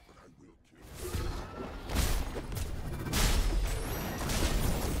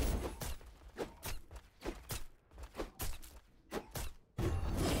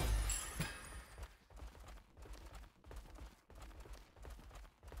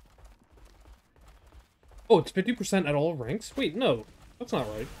 Oh, it's 50% at all ranks? Wait, no. That's not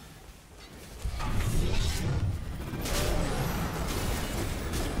right.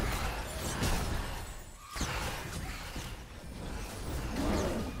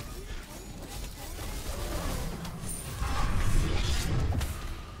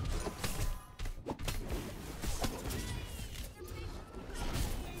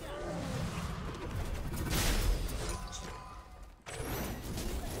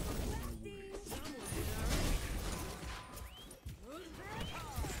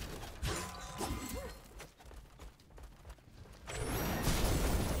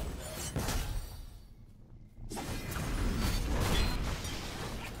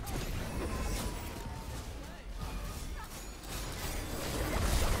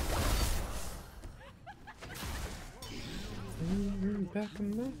 Back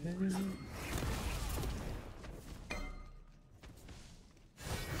in my head.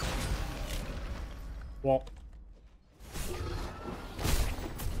 Well.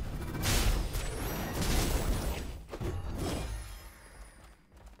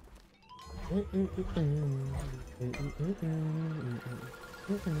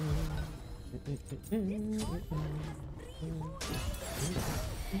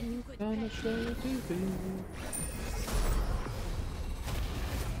 Gonna show you TV.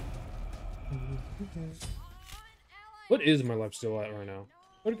 What is my life still at right now?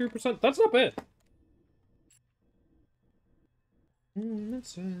 33%? That's not bad.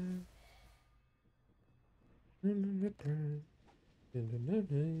 That's An enemy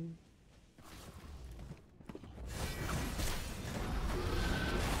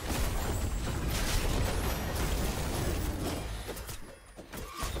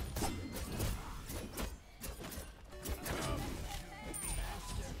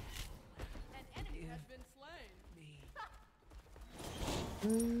has been slain.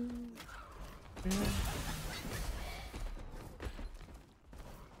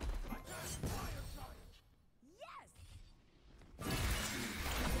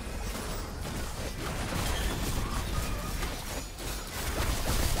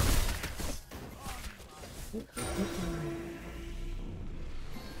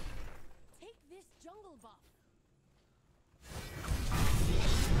 Take this jungle buff.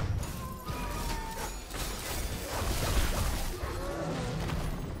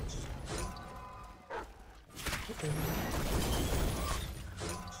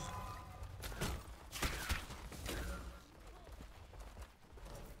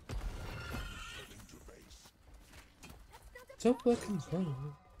 so fucking fun.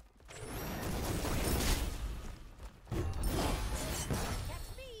 Catch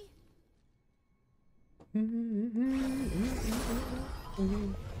me.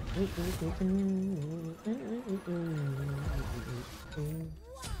 My stomping has never felt so strong.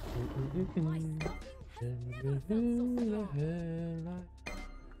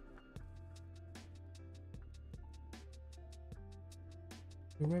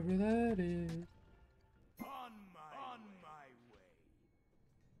 Whoever that is. On my way.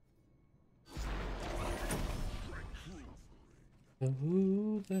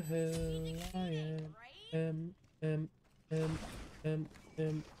 Who the hell I am. How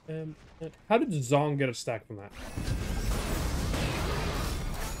did Zong get a stack from that?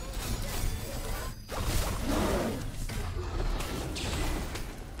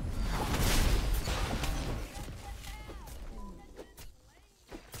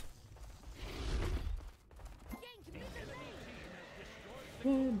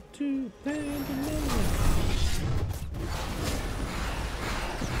 One, two, pandemonium.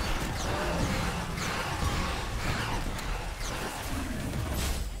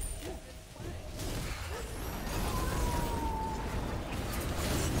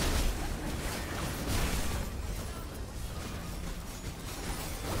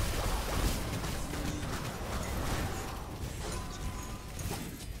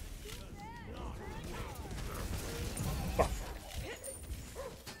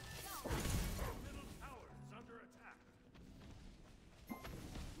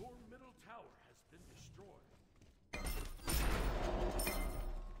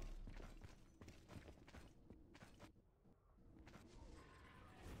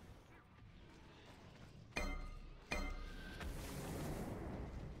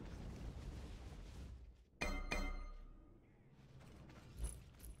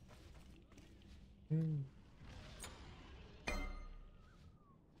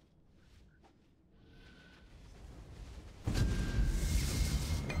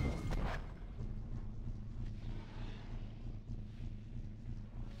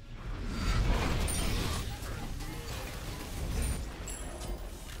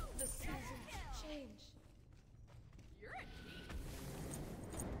 The seasons change. You're a geek.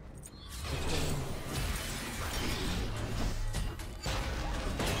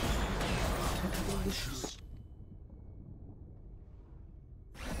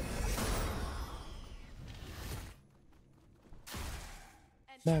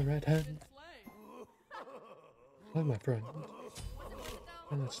 My right hand, Been slain. oh my friend,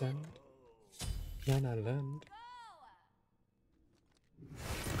 understand? None I land.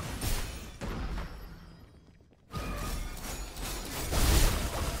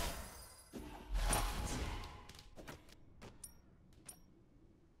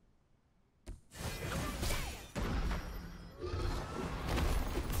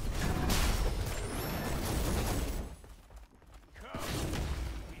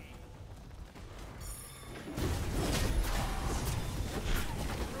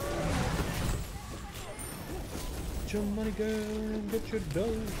 Get your money, girl, and get your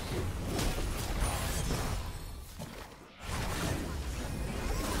dough.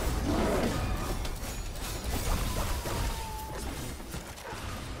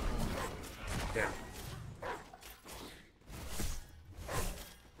 Yeah.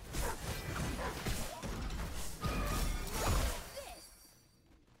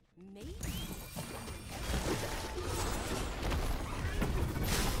 Maybe.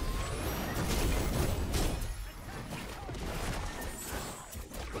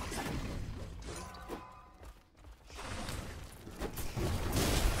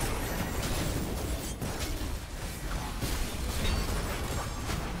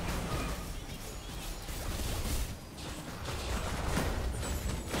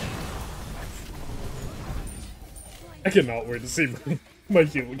 I cannot wait to see my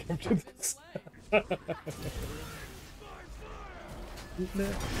human capture this. Look at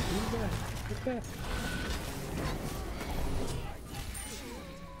that.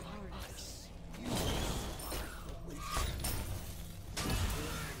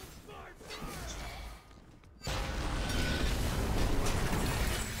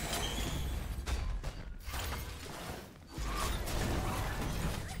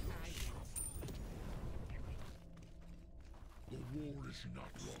 The war is not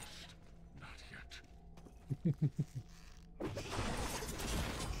lost. Not yet.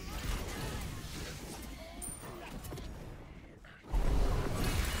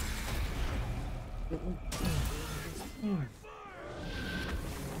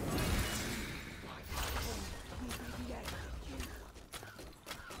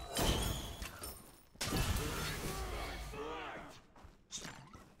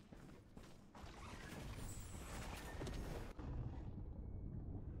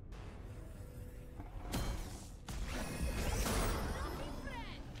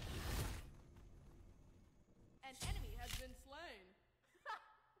 An enemy has been slain.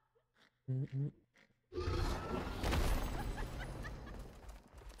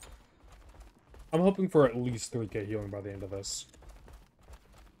 I'm hoping for at least 3k healing by the end of this.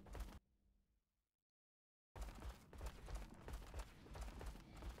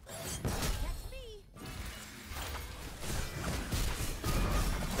 Catch me.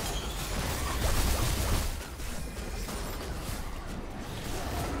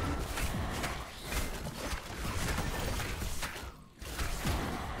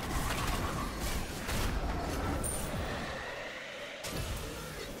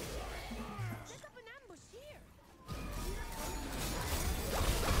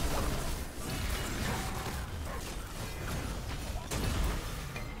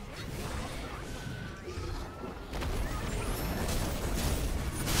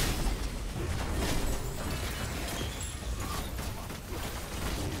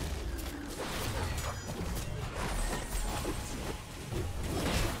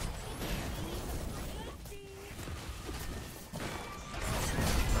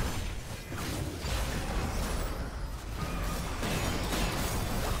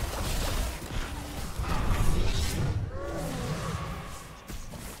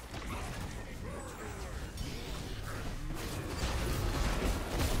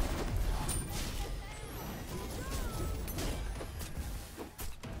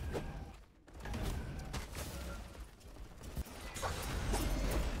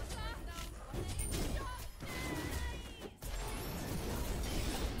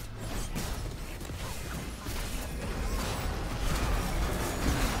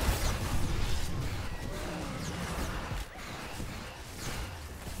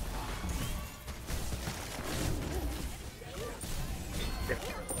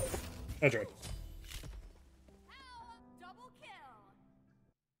 That's right. Double kill.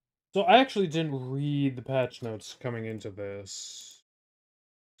 So I actually didn't read the patch notes coming into this.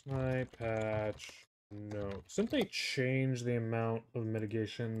 My patch notes. Didn't they change the amount of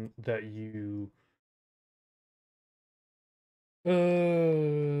mitigation that you...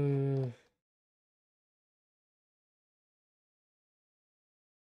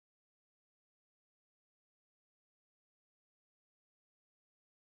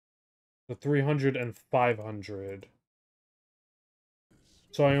 The 300 and 500.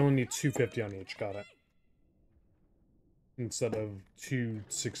 So I only need 250 on each, got it. Instead of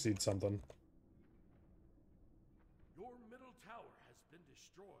 260 something. Your middle tower has been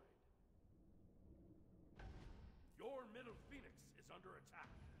destroyed. Your middle phoenix is under attack.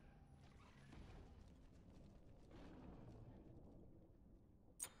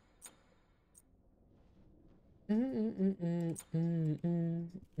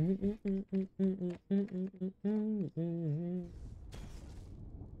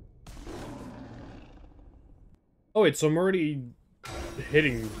 Oh wait, so I'm already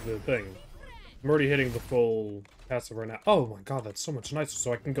hitting the thing. I'm already hitting the full passive right now. Oh my god, that's so much nicer.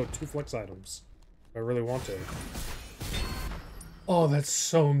 So I can go 2 flex items if I really want to. Oh, that's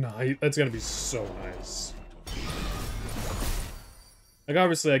so nice. That's gonna be so nice. Like,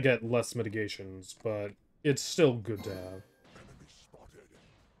 obviously I get less mitigations, but it's still good to have. Enemy spotted.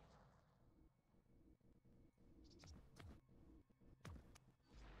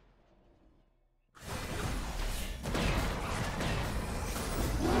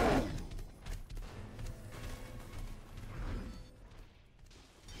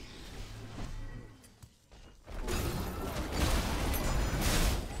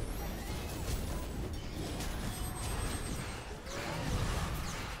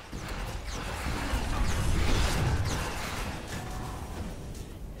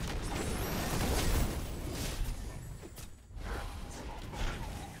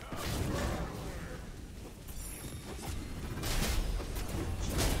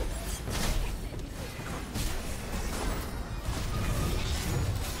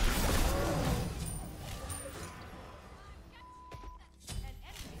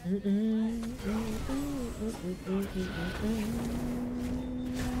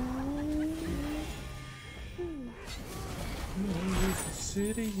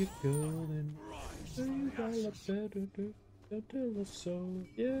 City you golden, you all up better until us so,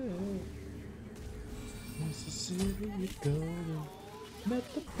 yeah. It's the city you golden, met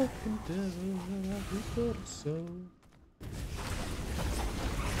the fucking devil, and I report it so.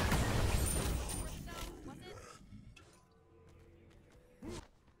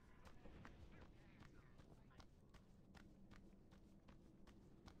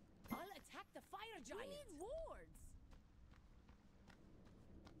 I'll attack the fire giant. We need wards.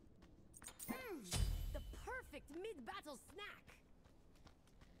 The perfect mid-battle snack.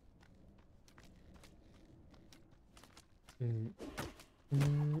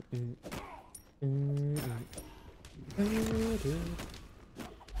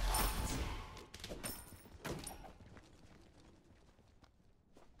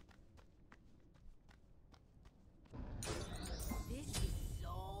 This is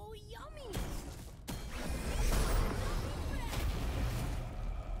so yummy.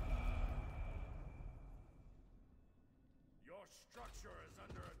 Your structure is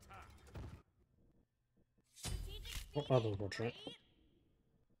under attack. Oh, that was unfortunate.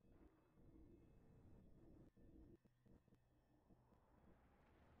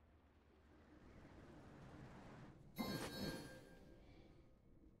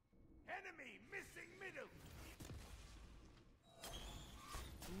 Enemy missing middle.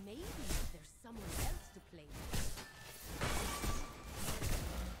 Maybe there's someone else to play with.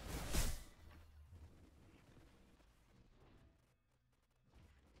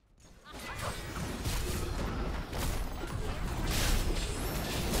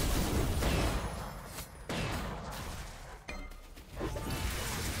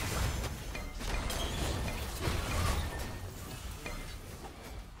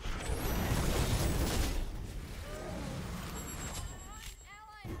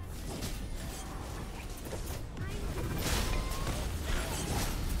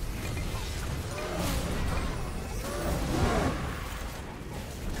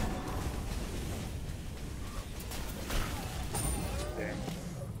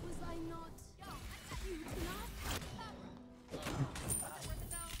 Was I not cute enough?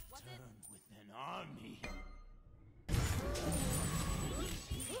 With an army.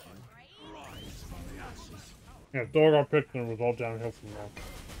 Yeah, dog got picked and it was all downhill from there.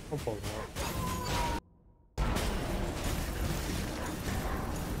 Hopefully not.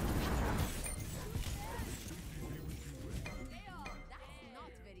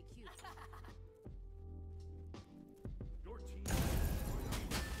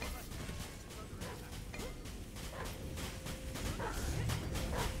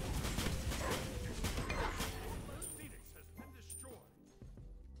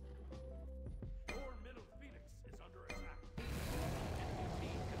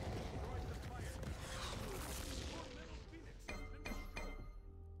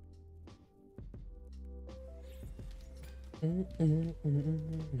 Because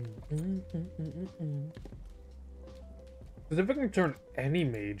if I can turn any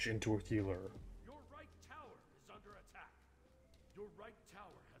mage into a healer. Your right tower is under attack. Your right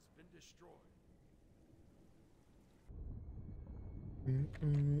tower has been destroyed. Your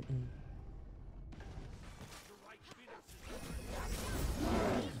right Phoenix is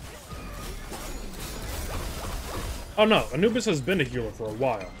Oh no, Anubis has been a healer for a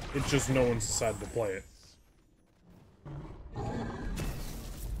while. It's just no one's decided to play it.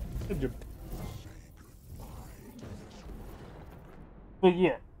 But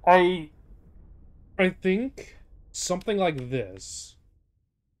yeah, I think something like this.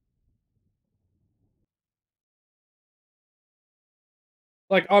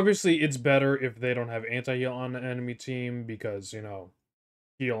 Like, obviously, it's better if they don't have anti-heal on the enemy team, because, you know,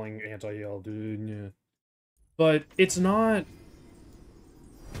 healing anti-heal, dude, yeah. But it's not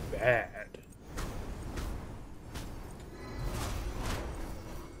bad.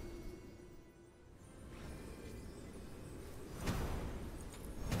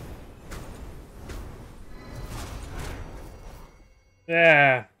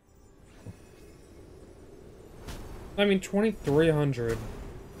 Yeah. I mean, 2,300.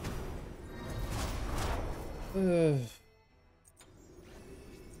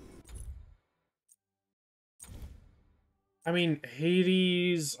 I mean,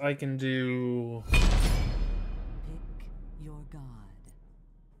 Hades, I can do... Pick your god.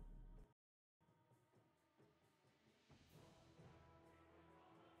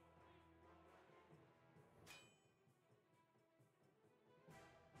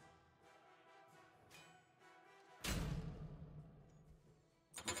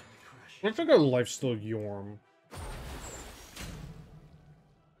 What if I go Lifesteal Yorm?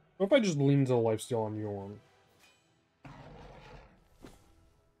 What if I just lean to Lifesteal on Yorm?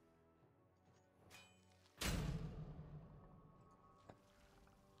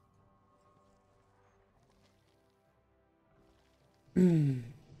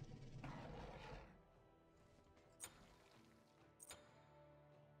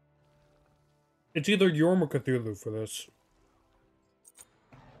 It's either Yorm or Cthulhu for this.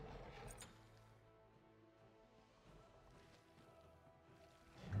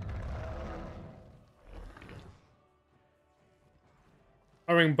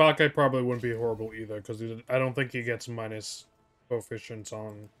 I mean, Bakai probably wouldn't be horrible either, because I don't think he gets minus coefficients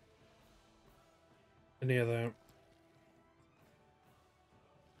on any of that.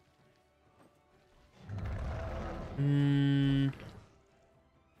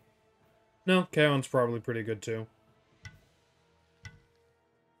 No, Kaon's probably pretty good too.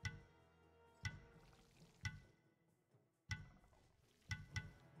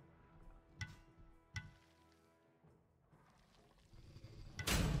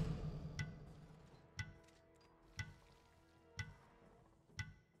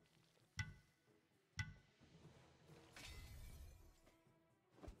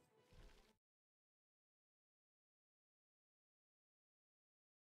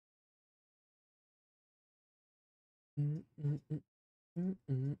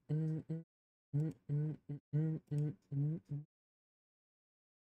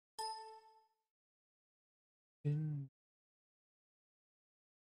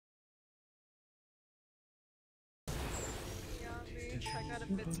 I got a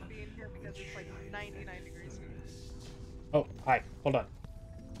bit to be in here because it's like 99 degrees. Oh, hi. Hold on.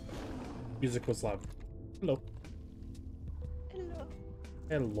 Music was loud. Hello. Hello.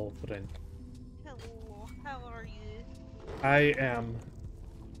 Hello, friend. Hello. How are you? I am.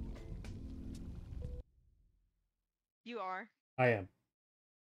 You are. I am.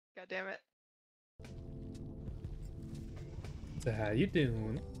 God damn it. So how you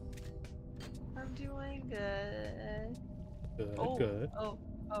doing? I'm doing good. Good, Oh, good. oh.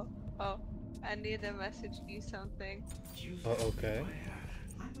 I need to message you something. Okay.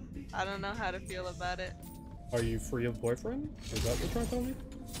 I don't know how to feel about it. Are you free of boyfriend? Is that what you're trying to tell me?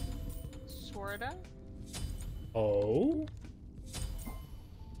 Sorta. Oh?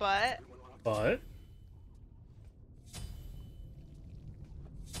 But But?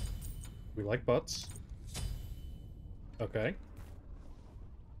 We like butts. Okay.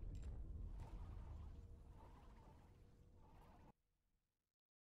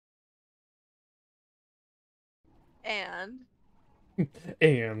 and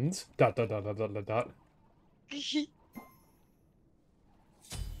And dot dot dot dot dot dot dot.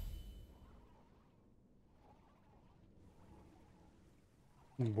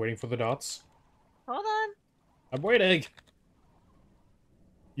 I'm waiting for the dots. hold on. I'm waiting.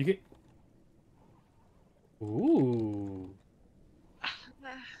 You get. Ooh.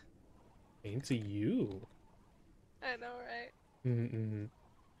 Into you. I know, right? Mm-mm.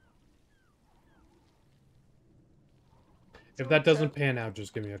 So If that what's doesn't up? pan out,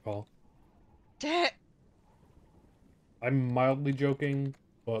 just give me a call. I I'm mildly joking,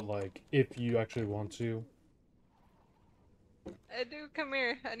 but like, if you actually want to. do. Come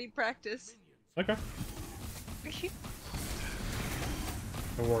here. I need practice. Okay.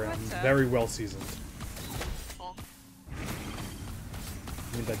 Don't worry, I'm What's up? very well seasoned. Oh,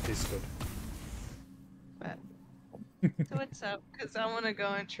 I mean, that tastes good. but. So what's up? Because I want to go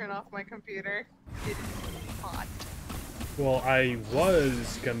and turn off my computer. It is hot. Well, I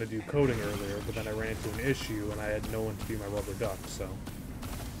was gonna do coding earlier, but then I ran into an issue and I had no one to be my rubber duck, so.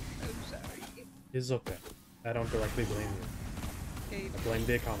 I'm sorry. It's okay. I don't directly blame you. Okay, I blame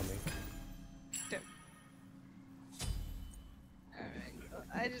the economy.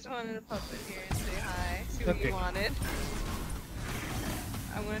 alright. I just wanted to pop in here and say hi. See what Okay. you wanted.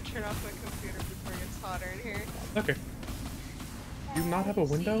 I'm gonna turn off my computer before it gets hotter in here. Okay. Do you not have a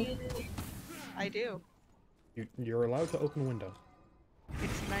window? I do. You're allowed to open a window.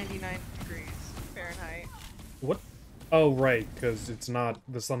 It's 99 degrees Fahrenheit. What? Oh, right, because it's not...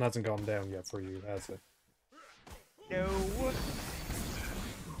 The sun hasn't gone down yet for you, has it? No.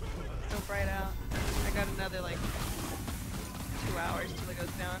 So bright out. I got another, like, 2 hours till it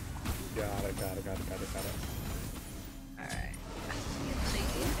goes down. Got it. Alright. See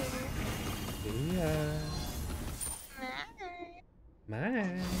you later. Yeah. Bye.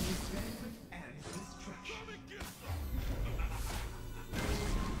 Nice.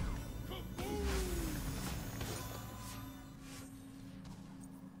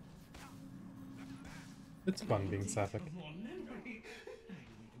 It's fun being sapphic.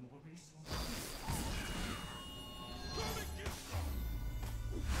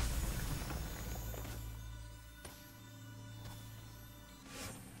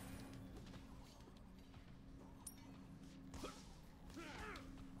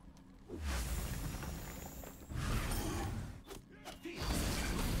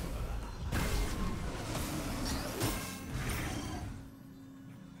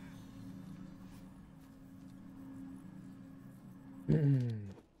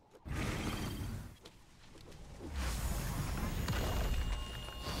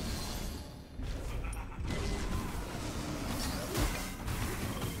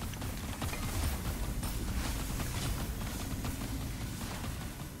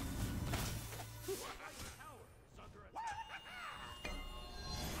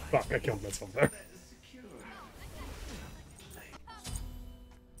 Fuck, I killed myself there.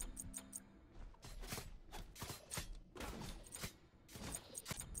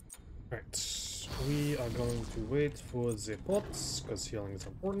 Right, we are going to wait for the pots, because healing is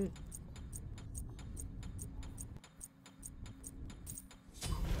important.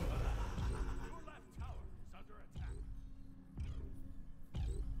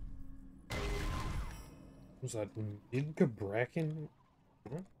 Was that Bracken?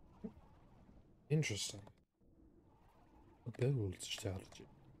 Huh? Interesting. A bold strategy.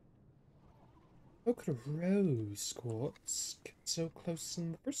 How could a rose quartz get so close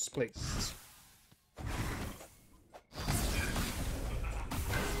in the first place?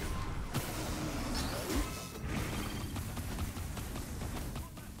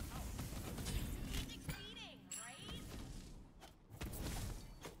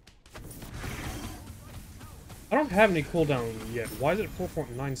 I don't have any cooldown yet. Why is it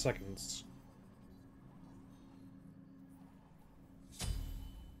 4.9 seconds?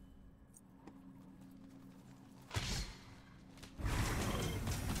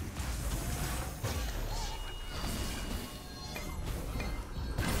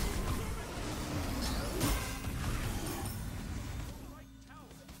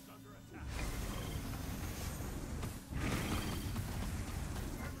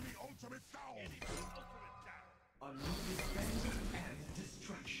 Unlimited spend and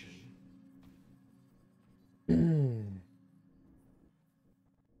destruction.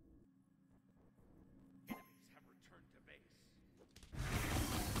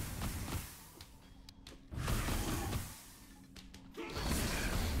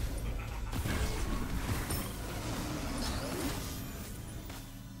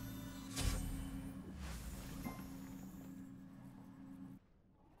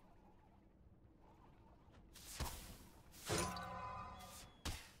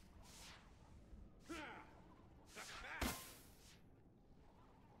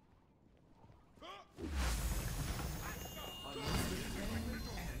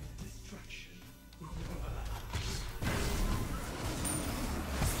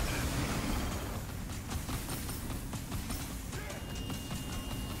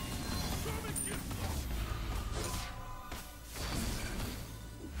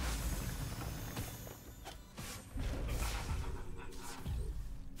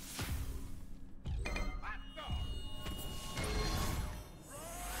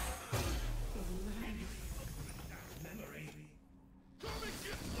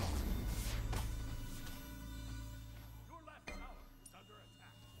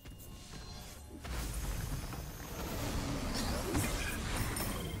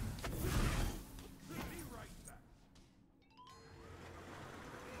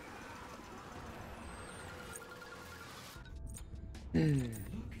 We're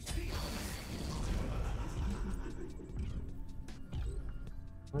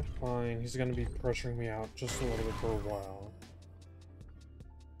fine. He's gonna be pressuring me out just a little bit for a while.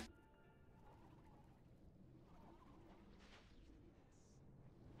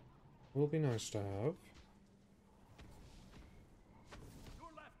 Will be nice to have. Your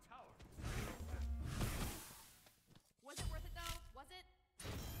left tower. Was it worth it though? Was it?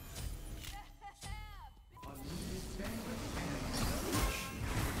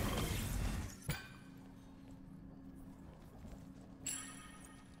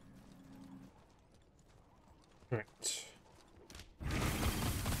 Right.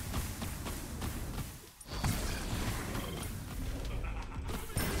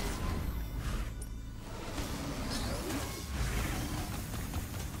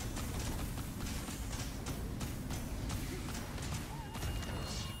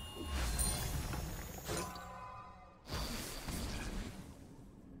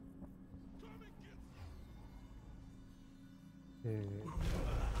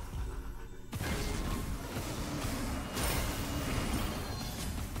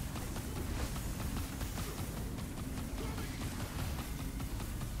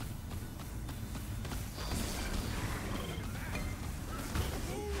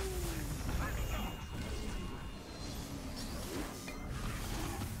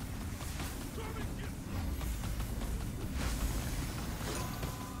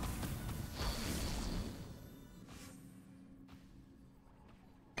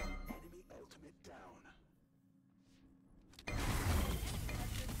 Enemy ultimate down.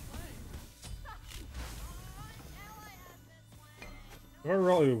 If I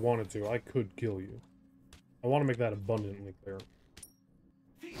really wanted to, I could kill you. I want to make that abundantly clear.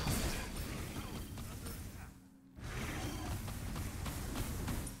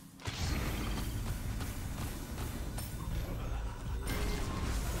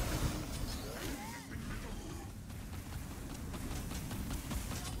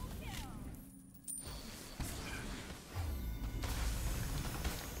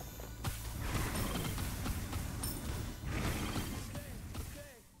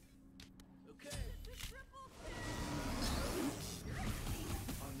 Okay,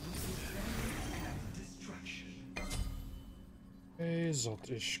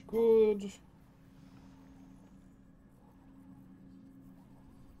 that is good.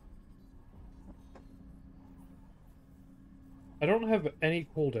 I don't have any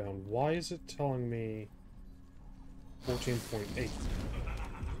cooldown. Why is it telling me 14.8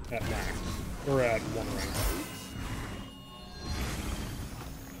 at max? Or at 1 rank?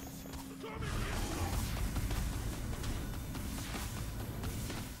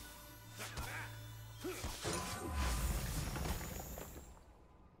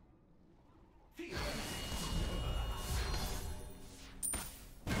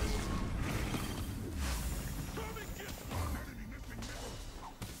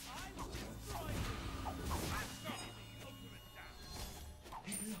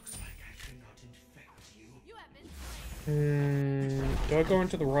 You have been slain. Do I go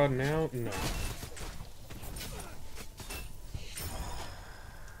into the rod now? No. Your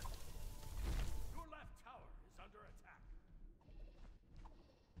left tower is under attack.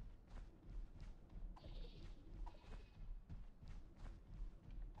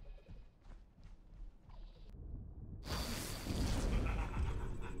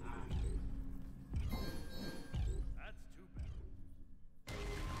 That's too bad.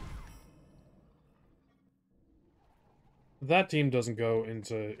 If that team doesn't go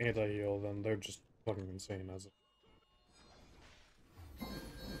into anti-heal, then they're just fucking insane as it.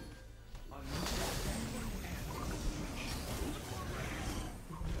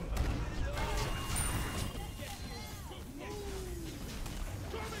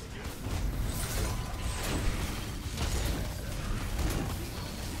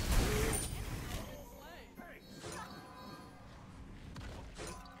 On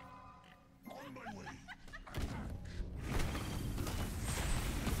my way.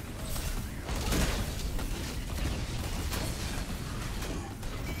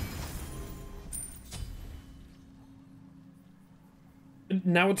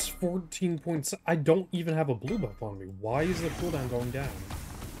 Now it's 14 points. I don't even have a blue buff on me. Why is the cooldown going down?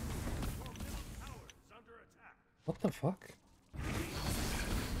 Tower is under attack. What the fuck?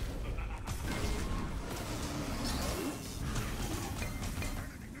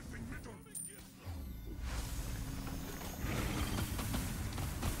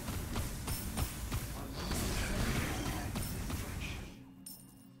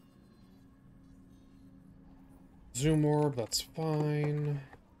 Zoom orb, that's fine.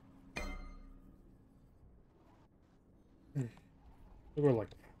 We'll go like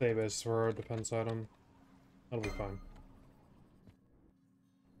Thebes for our defense item. That'll be fine.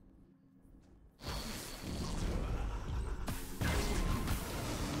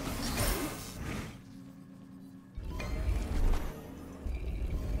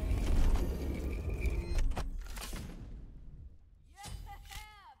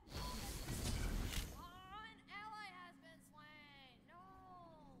 An ally has been slain. No.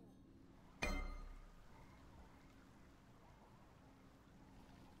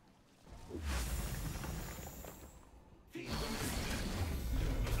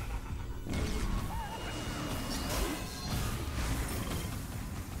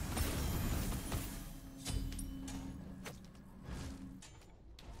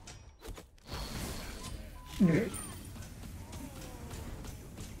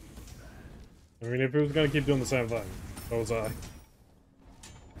 I mean, if it was gonna keep doing the same thing, so was I.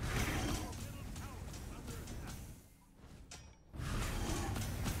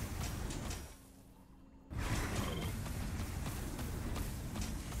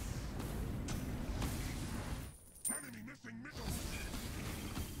 Enemy missing middle.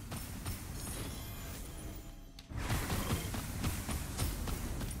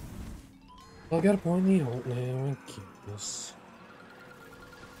 I got a point in the ult now and keep this.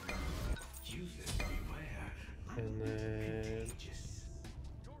 And then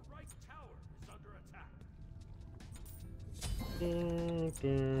Your right tower is under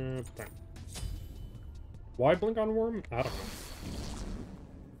attack. why blink on worm? I don't know.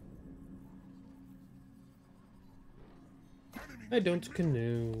 I don't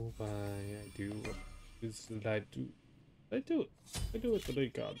canoe. Why I do is that I do. I do it. I do it today,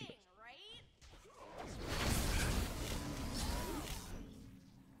 God. Right?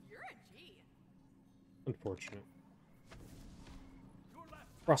 You're a G. Unfortunate. Your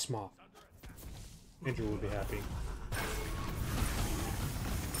left Frostmoth. is under attack. Andrew will be happy.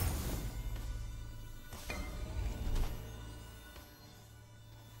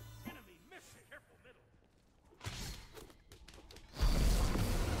 Enemy missing. Careful middle.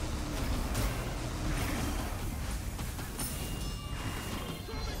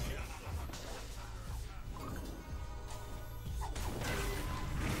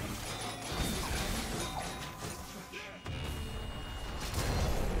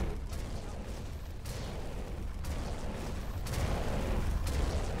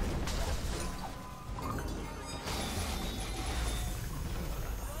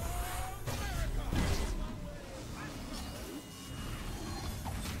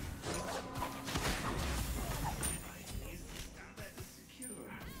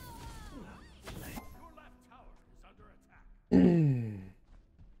 Your left tower is under attack.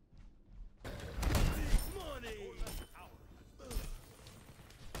 Money. Your left tower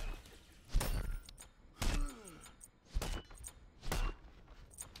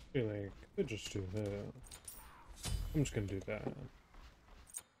feel like I could just do that. I'm just gonna do that.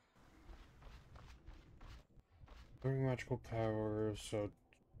 Bring magical power, so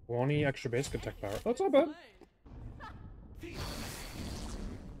 20 extra basic attack power. That's not bad.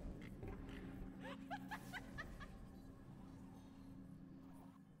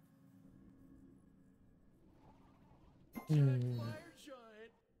 fire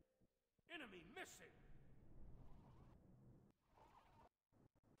giant. Enemy missing.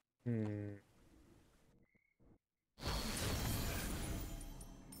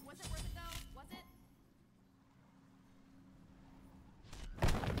 Was it worth it though? Was it?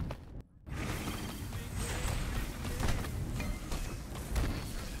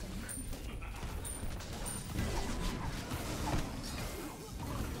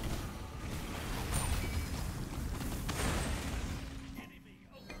 Enemy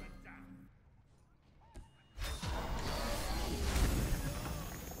ultimate down.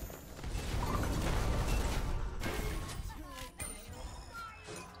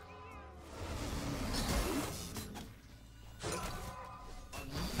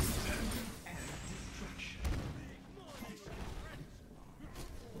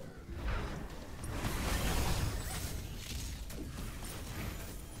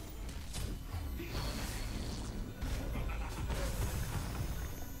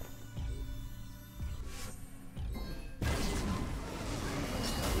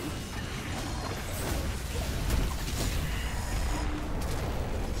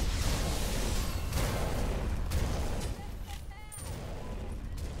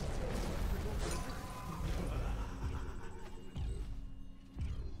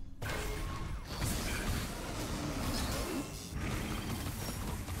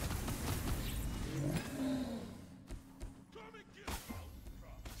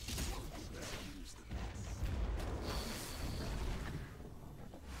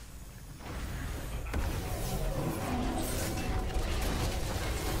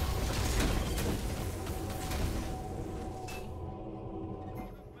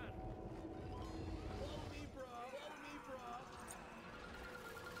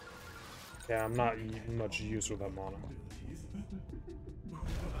 Yeah, I'm not much use with that mana.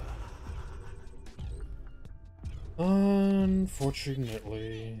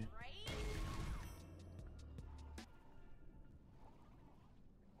 Unfortunately.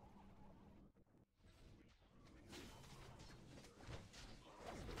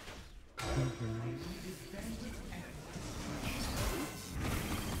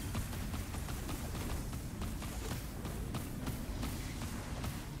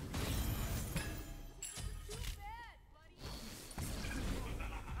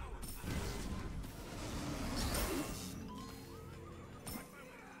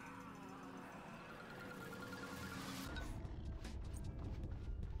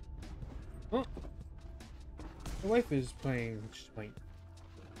 Oh, the wife is playing Smite.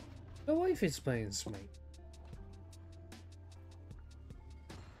 The wife is playing Smite.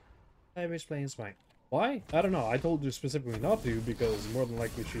 I was playing Smite. Why? I don't know. I told her specifically not to because more than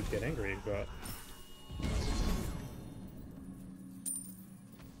likely she'd get angry, but...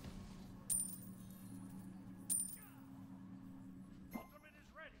 Ultimate is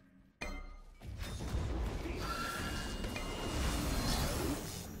ready.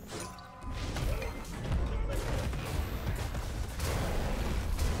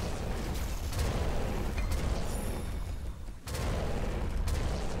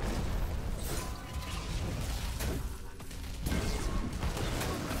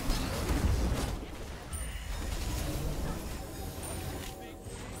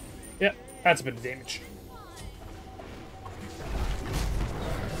 Yeah, that's a bit of damage.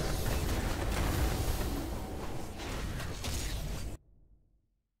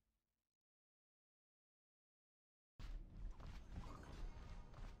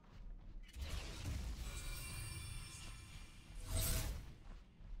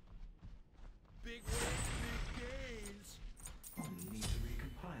 Big wins, big gains. Need to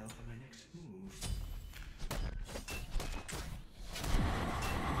recompile for my next move.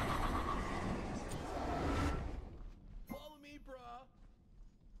 Follow me, brah.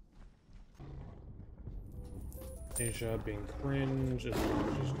 Asia being cringe, and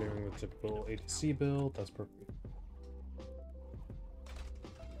we're just doing the typical ADC build. That's perfect.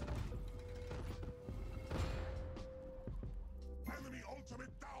 Enemy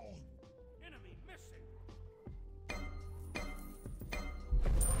ultimate down. Enemy missing.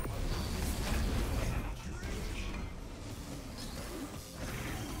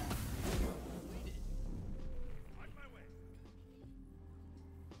 On my way.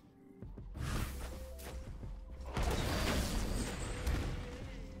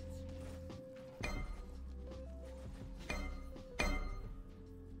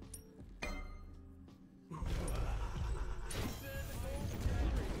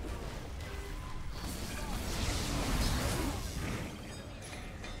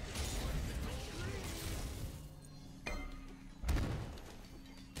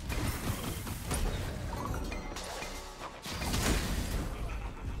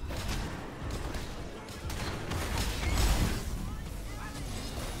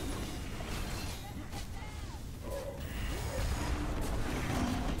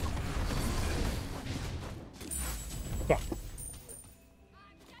 Fuck.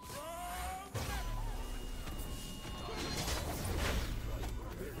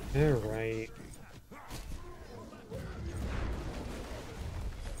 Alright.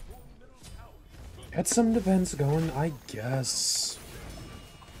 Get some defense going, I guess.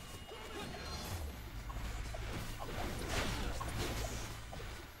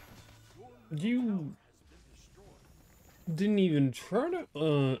 You didn't even try to,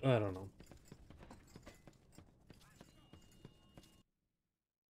 I don't know.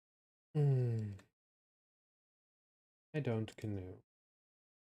 I don't canoe.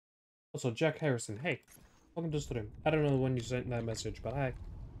 Also, Jack Harrison, hey, welcome to the stream. I don't know when you sent that message, but hi.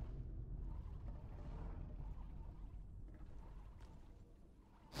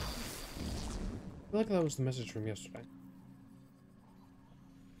 I feel like that was the message from yesterday.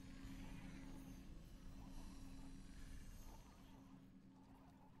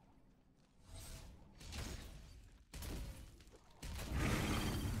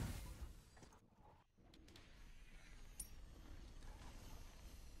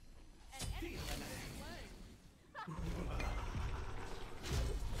 An enemy has been slain.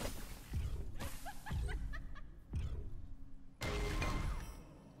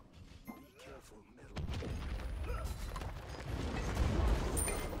 Be careful, middle.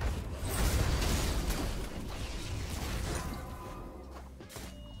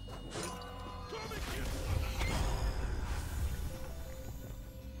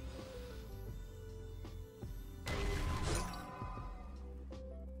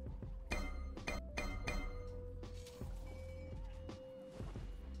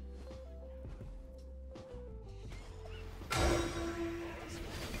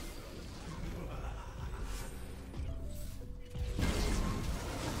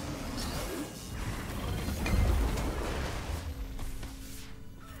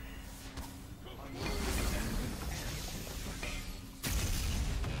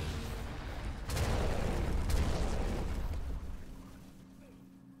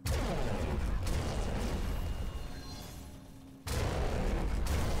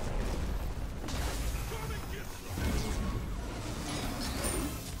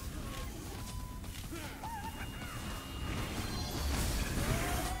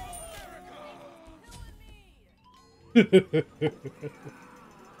 Guys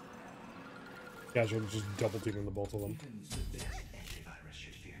are just double teaming the both of them. Even the best antivirus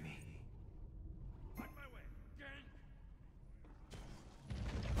should fear me. On my way. Gang.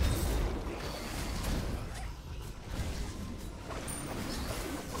 Destruction.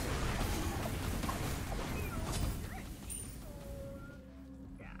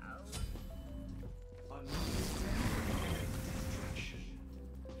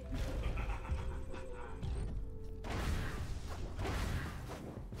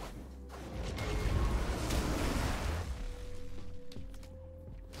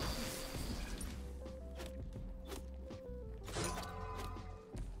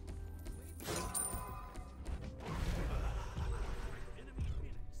 Enemy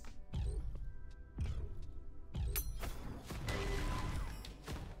Phoenix.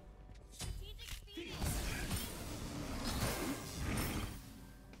 Strategic speed.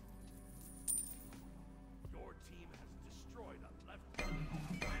 Your team has destroyed a left.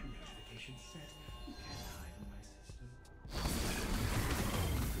 Notification set. You can't hide in my system.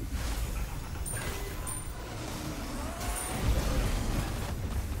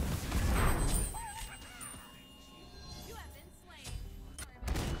 You have been slain.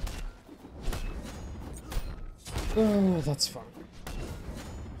 Oh, that's fine.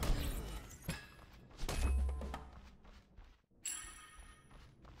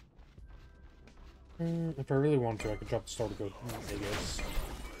 If I really want to, I could drop the star to go, I guess.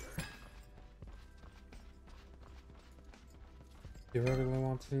 Do I really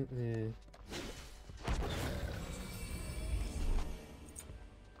want to?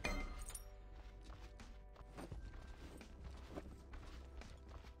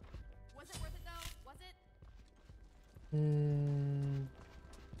 Was it worth it though? Was it?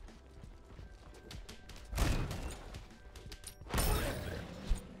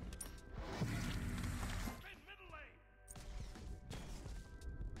 Defend middle lane.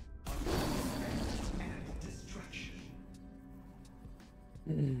 And destruction.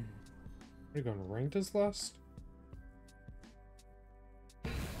 Are you going to rank this last?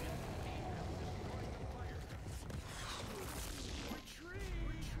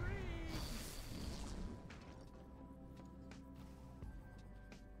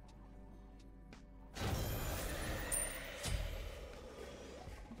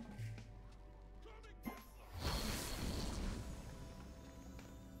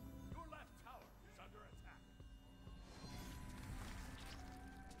 Your left tower is under attack.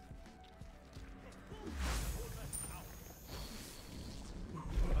 Your left tower.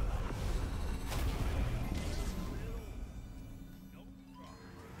 No problem.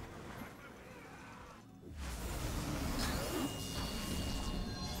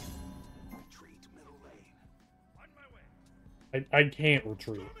 Retreat middle lane. On my way. I can't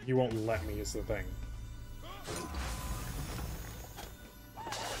retreat. You won't let me is the thing.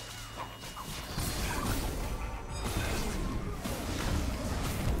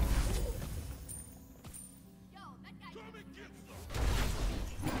 Yo, that guy. Come and get some.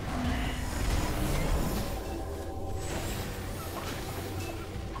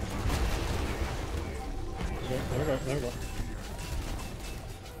 There we go, there we go.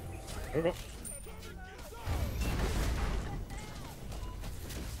 There we go.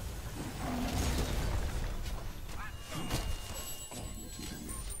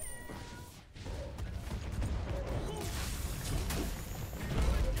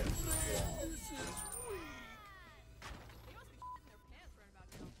 They must be shitting their pants right about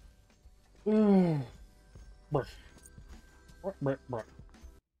now. Bruh. Bruh, bruh.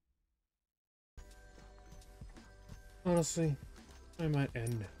 Honestly, I might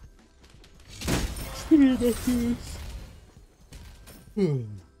end.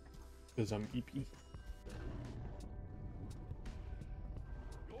 Because I'm EP. Your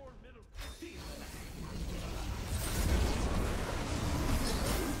middle.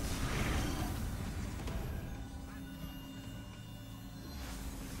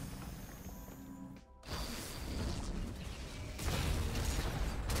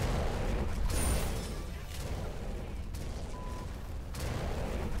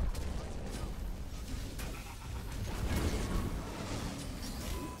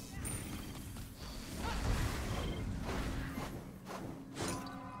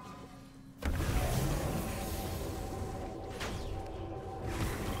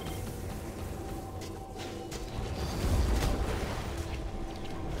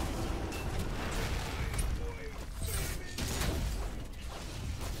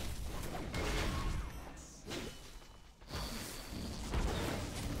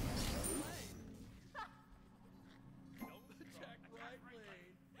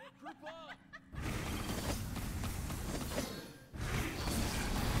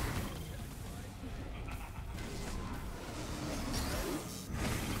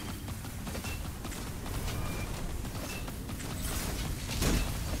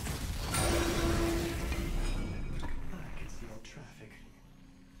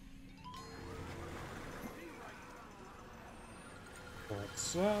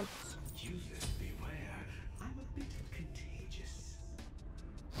 that? Users beware. I'm a bit contagious.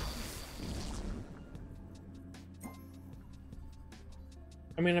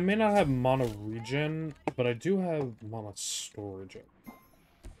 I mean, I may not have mana regen, but I do have mana storage.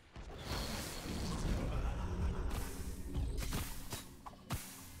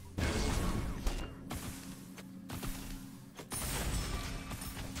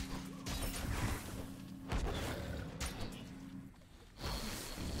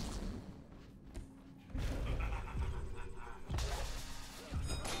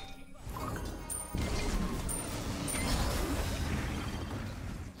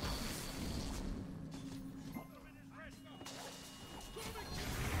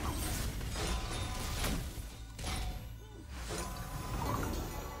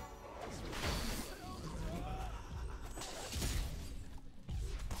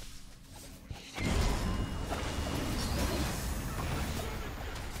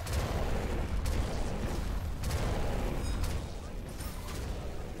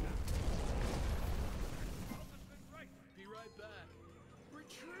 Be right back.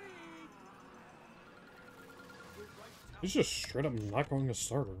 Retreat! He's just straight up not going to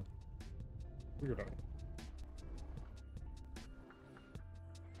starter. Weirdo.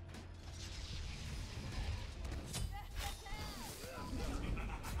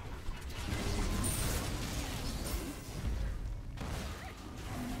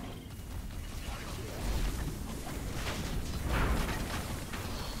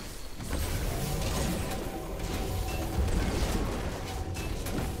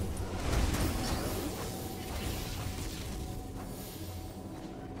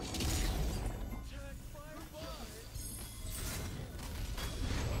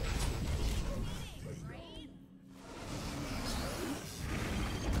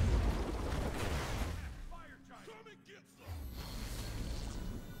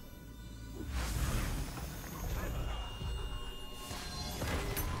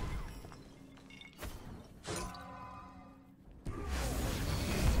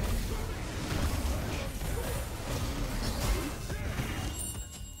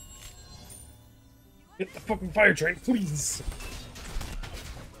 Get the fucking fire train, please!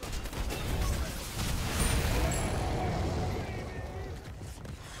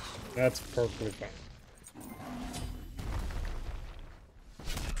 That's perfectly fine.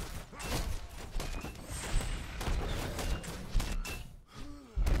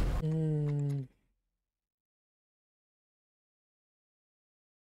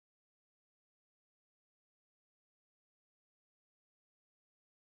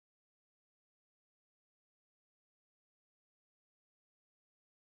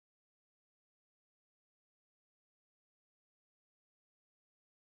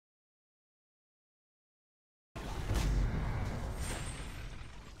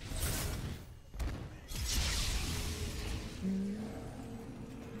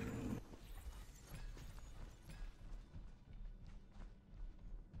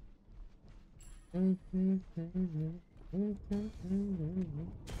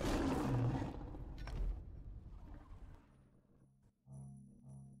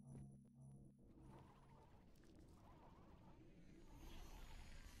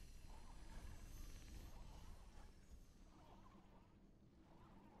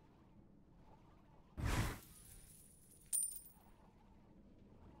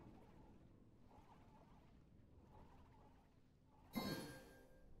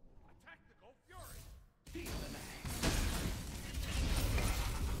 Tactical fury!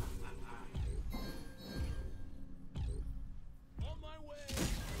 On my way!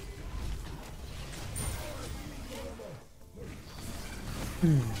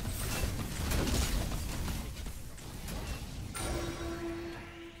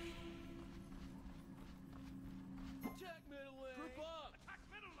 Attack middle lane! Group up! Attack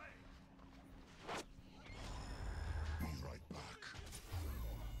middle lane! Be right back.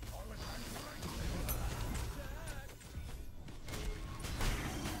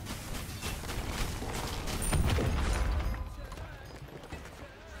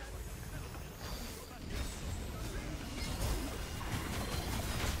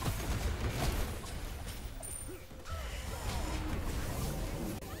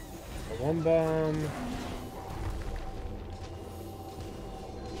 One bomb.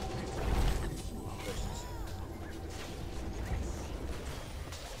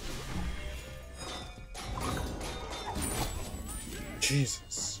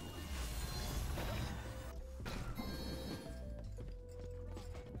 Jesus.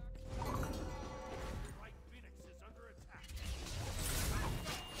 Right Phoenix is under attack.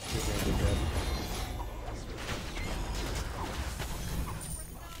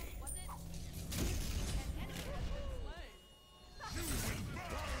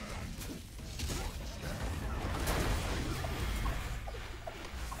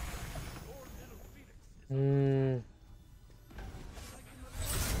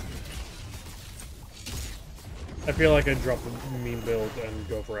 I feel like I'd drop the meme build and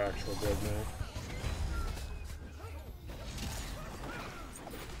go for actual build now.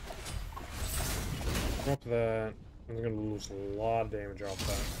 Drop that. I'm gonna lose a lot of damage off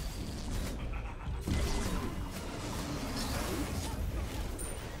that.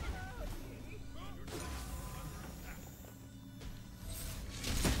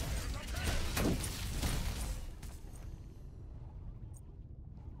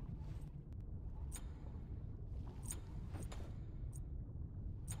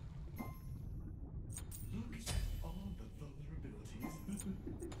 Look at all the vulnerabilities.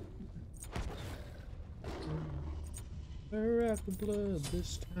 We're at the blood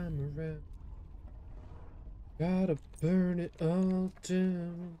this time around. Gotta burn it all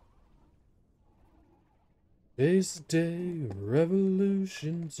down. Day's the day,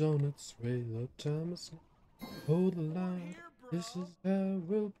 revolution's on its way. Love time is hold the line. This is how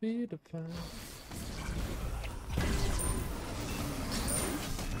we'll be defined.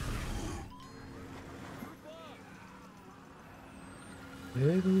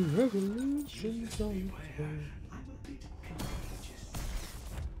 Every revolution's on its way.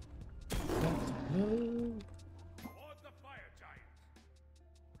 That's love. Toward the fire giant.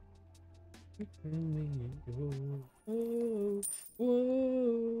 Whoa,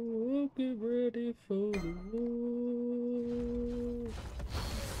 whoa, get ready for the war.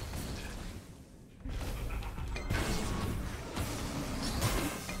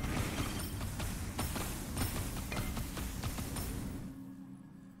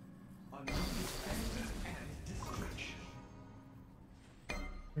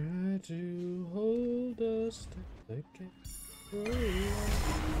 Try to hold us till they can't grow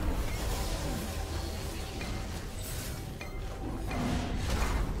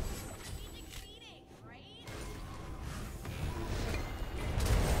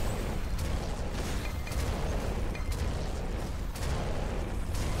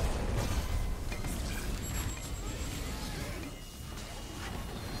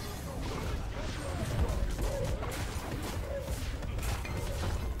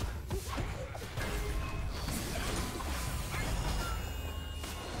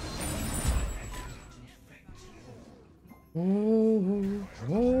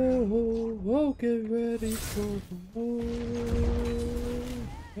Whoa, whoa, whoa, get ready for the war.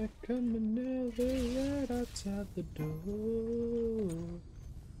 They're coming now, they're right outside the door.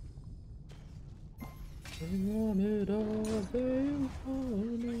 They want it all, they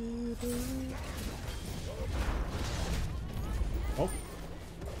want it all. Oh.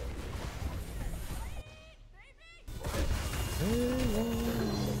 They want it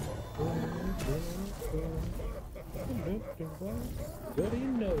all. What do you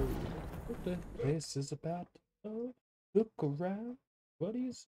know? What the place is about to go? Look around. What do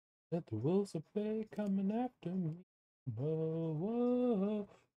you see? That the wolves of bay coming after me. Whoa, whoa,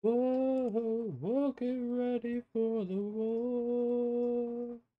 whoa, whoa, get ready for the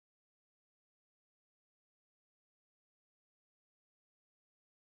war.